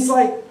 And he's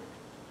like,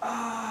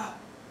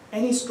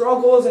 and he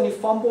struggles and he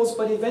fumbles,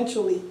 but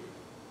eventually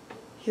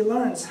he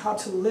learns how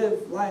to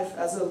live life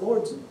as a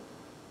lord's.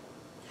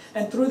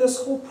 And through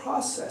this whole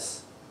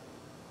process,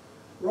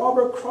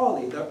 Robert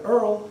Crawley, the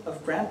Earl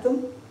of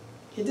Grantham,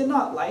 he did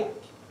not like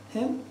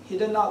him. He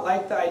did not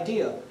like the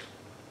idea.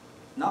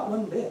 Not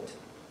one bit.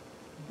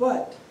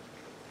 But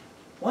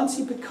once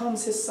he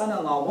becomes his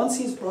son-in-law, once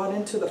he's brought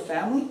into the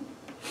family,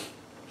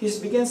 he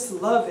begins to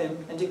love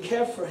him and to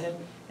care for him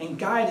and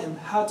guide him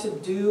how to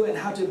do and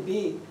how to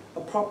be a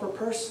proper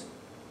person.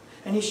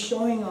 And he's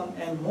showing him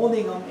and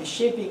molding him and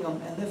shaping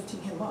him and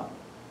lifting him up.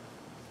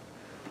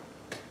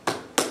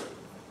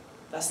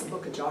 That's the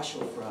book of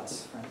Joshua for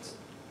us, friends.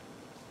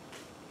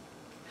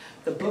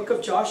 The book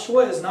of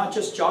Joshua is not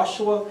just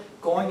Joshua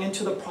going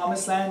into the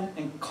promised land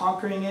and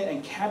conquering it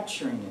and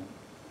capturing it.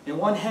 In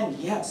one hand,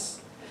 yes.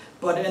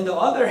 But in the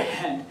other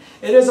hand,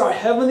 it is our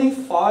Heavenly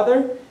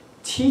Father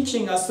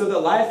teaching us through the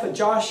life of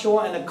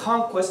Joshua and the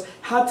conquest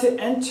how to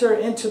enter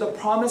into the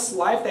promised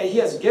life that He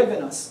has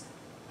given us.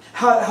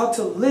 How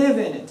to live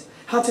in it.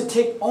 How to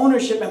take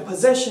ownership and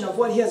possession of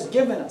what He has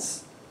given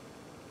us.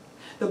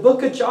 The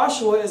book of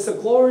Joshua is the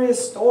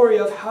glorious story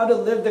of how to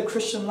live the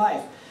Christian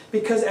life.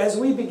 Because as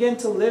we begin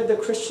to live the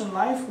Christian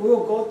life, we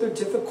will go through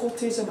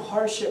difficulties and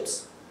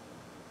hardships.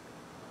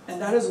 And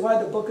that is why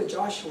the book of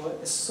Joshua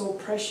is so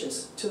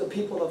precious to the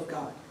people of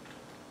God.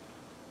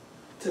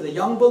 To the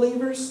young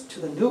believers, to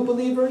the new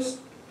believers,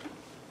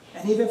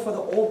 and even for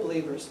the old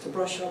believers to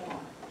brush up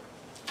on.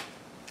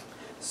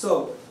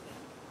 So,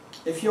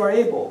 if you are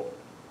able,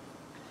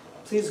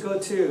 please go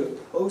to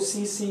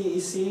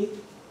OCCEC,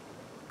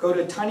 go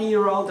to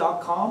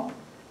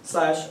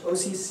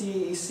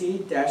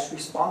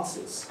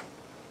tinyurl.com/OCCEC-responses.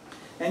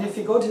 And if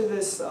you go to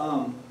this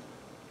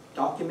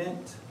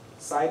document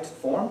site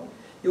form,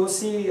 you will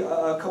see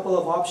a couple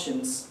of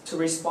options to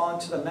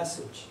respond to the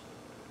message.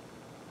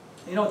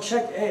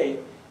 Check A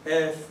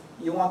if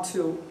you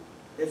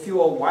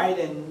will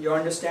widen your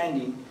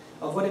understanding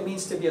of what it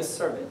means to be a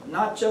servant.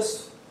 Not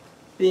just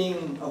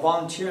being a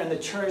volunteer in the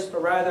church,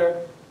 but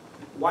rather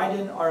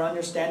widen our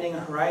understanding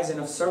and horizon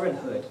of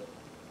servanthood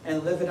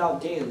and live it out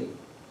daily,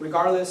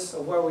 regardless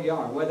of where we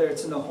are, whether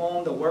it's in the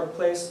home, the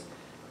workplace,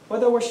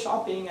 whether we're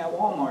shopping at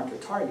Walmart or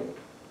Target.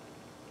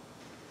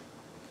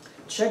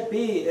 Check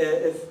B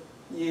if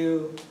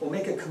you will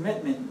make a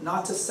commitment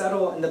not to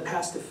settle in the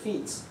past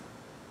defeats,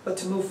 but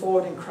to move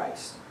forward in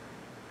Christ.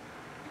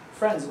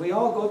 Friends, we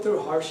all go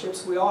through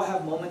hardships. We all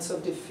have moments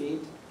of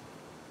defeat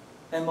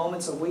and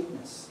moments of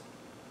weakness.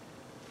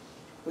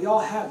 We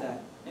all have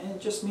that, and it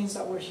just means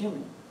that we're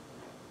human.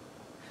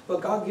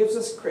 But God gives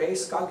us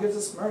grace, God gives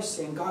us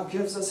mercy, and God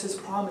gives us His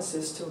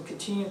promises to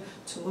continue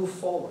to move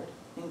forward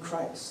in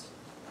Christ.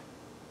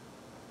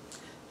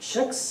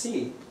 Check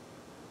C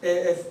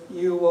if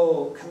you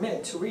will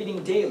commit to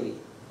reading daily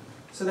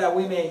so that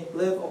we may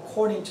live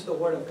according to the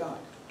Word of God.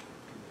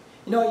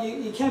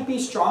 You can't be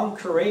strong,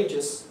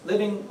 courageous,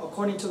 living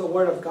according to the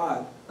Word of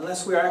God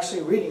unless we are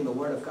actually reading the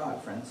Word of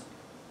God, friends.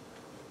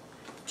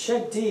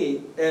 check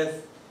D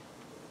if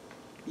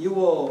you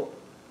will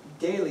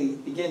daily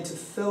begin to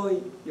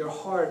fill your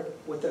heart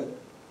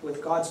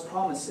with God's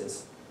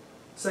promises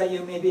so that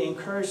you may be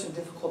encouraged in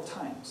difficult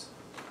times.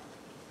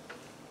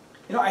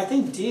 I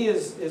think D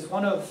is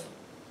one of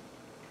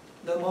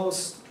the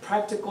most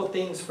practical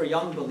things for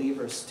young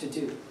believers to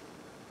do,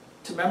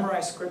 to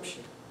memorize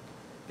Scripture.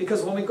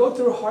 Because when we go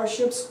through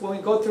hardships, when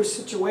we go through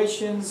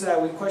situations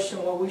that we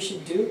question what we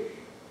should do,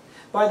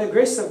 by the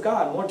grace of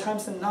God, more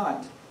times than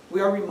not,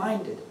 we are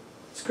reminded.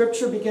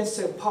 Scripture begins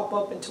to pop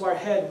up into our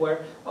head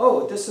where,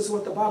 oh, this is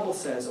what the Bible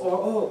says, or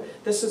oh,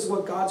 this is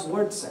what God's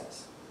Word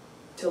says,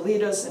 to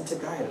lead us and to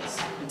guide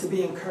us, and to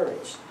be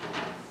encouraged.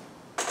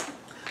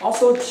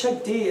 Also,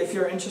 check D if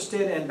you're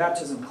interested in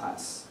baptism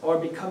class or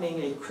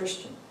becoming a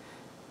Christian,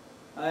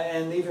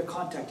 and leave your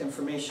contact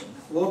information.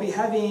 We'll be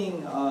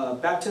having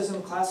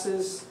baptism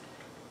classes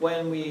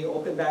when we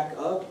open back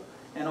up,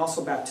 and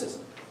also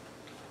baptism.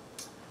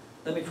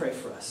 Let me pray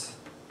for us.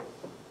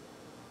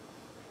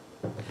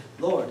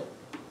 Lord,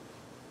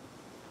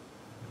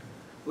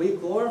 we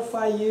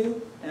glorify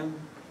you and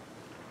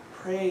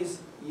praise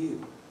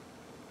you.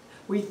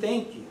 We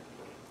thank you.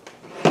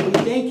 We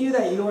thank you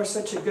that you are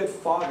such a good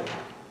Father,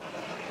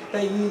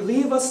 that you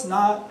leave us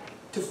not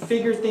to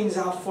figure things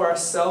out for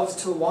ourselves,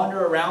 to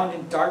wander around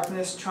in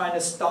darkness trying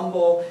to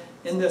stumble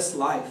in this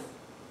life.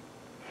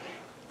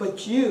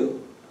 But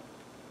you,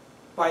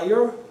 by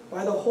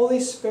the Holy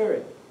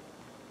Spirit,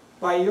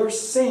 by your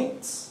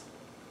saints,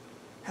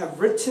 have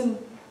written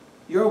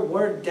your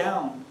word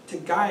down to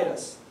guide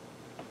us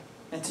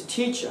and to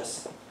teach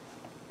us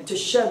and to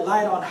shed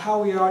light on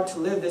how we are to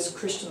live this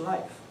Christian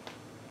life.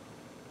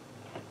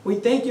 We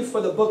thank you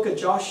for the book of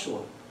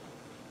Joshua,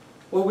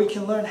 where we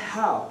can learn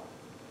how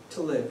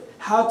to live,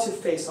 how to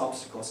face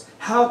obstacles,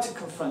 how to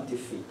confront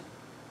defeat.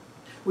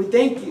 We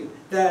thank you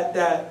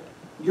that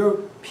your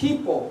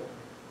people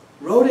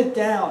wrote it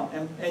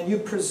down and you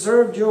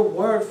preserved your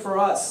word for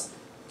us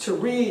to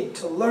read,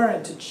 to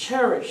learn, to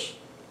cherish.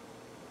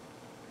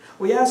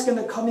 We ask in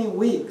the coming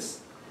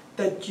weeks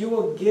that you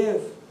will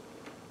give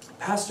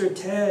Pastor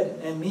Ted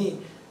and me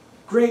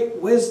great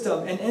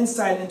wisdom and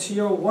insight into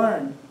your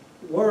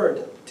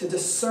word to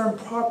discern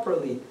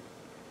properly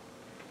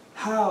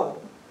how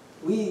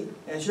we,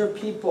 as your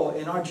people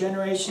in our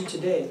generation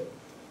today,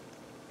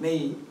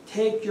 may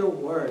take your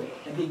word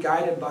and be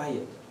guided by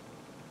it,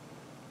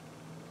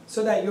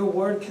 so that your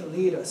word can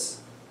lead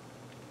us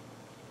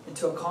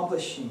into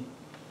accomplishing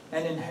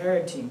and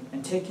inheriting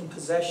and taking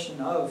possession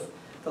of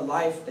the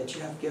life that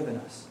you have given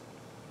us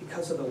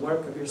because of the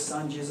work of your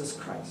Son, Jesus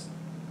Christ.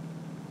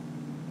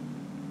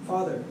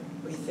 Father,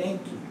 we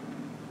thank you.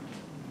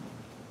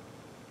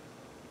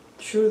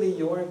 Truly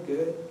you are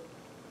good,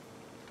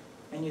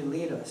 and you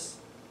lead us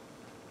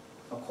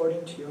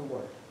according to your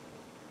word.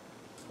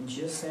 In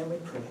Jesus' name we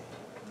pray.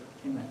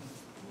 Amen.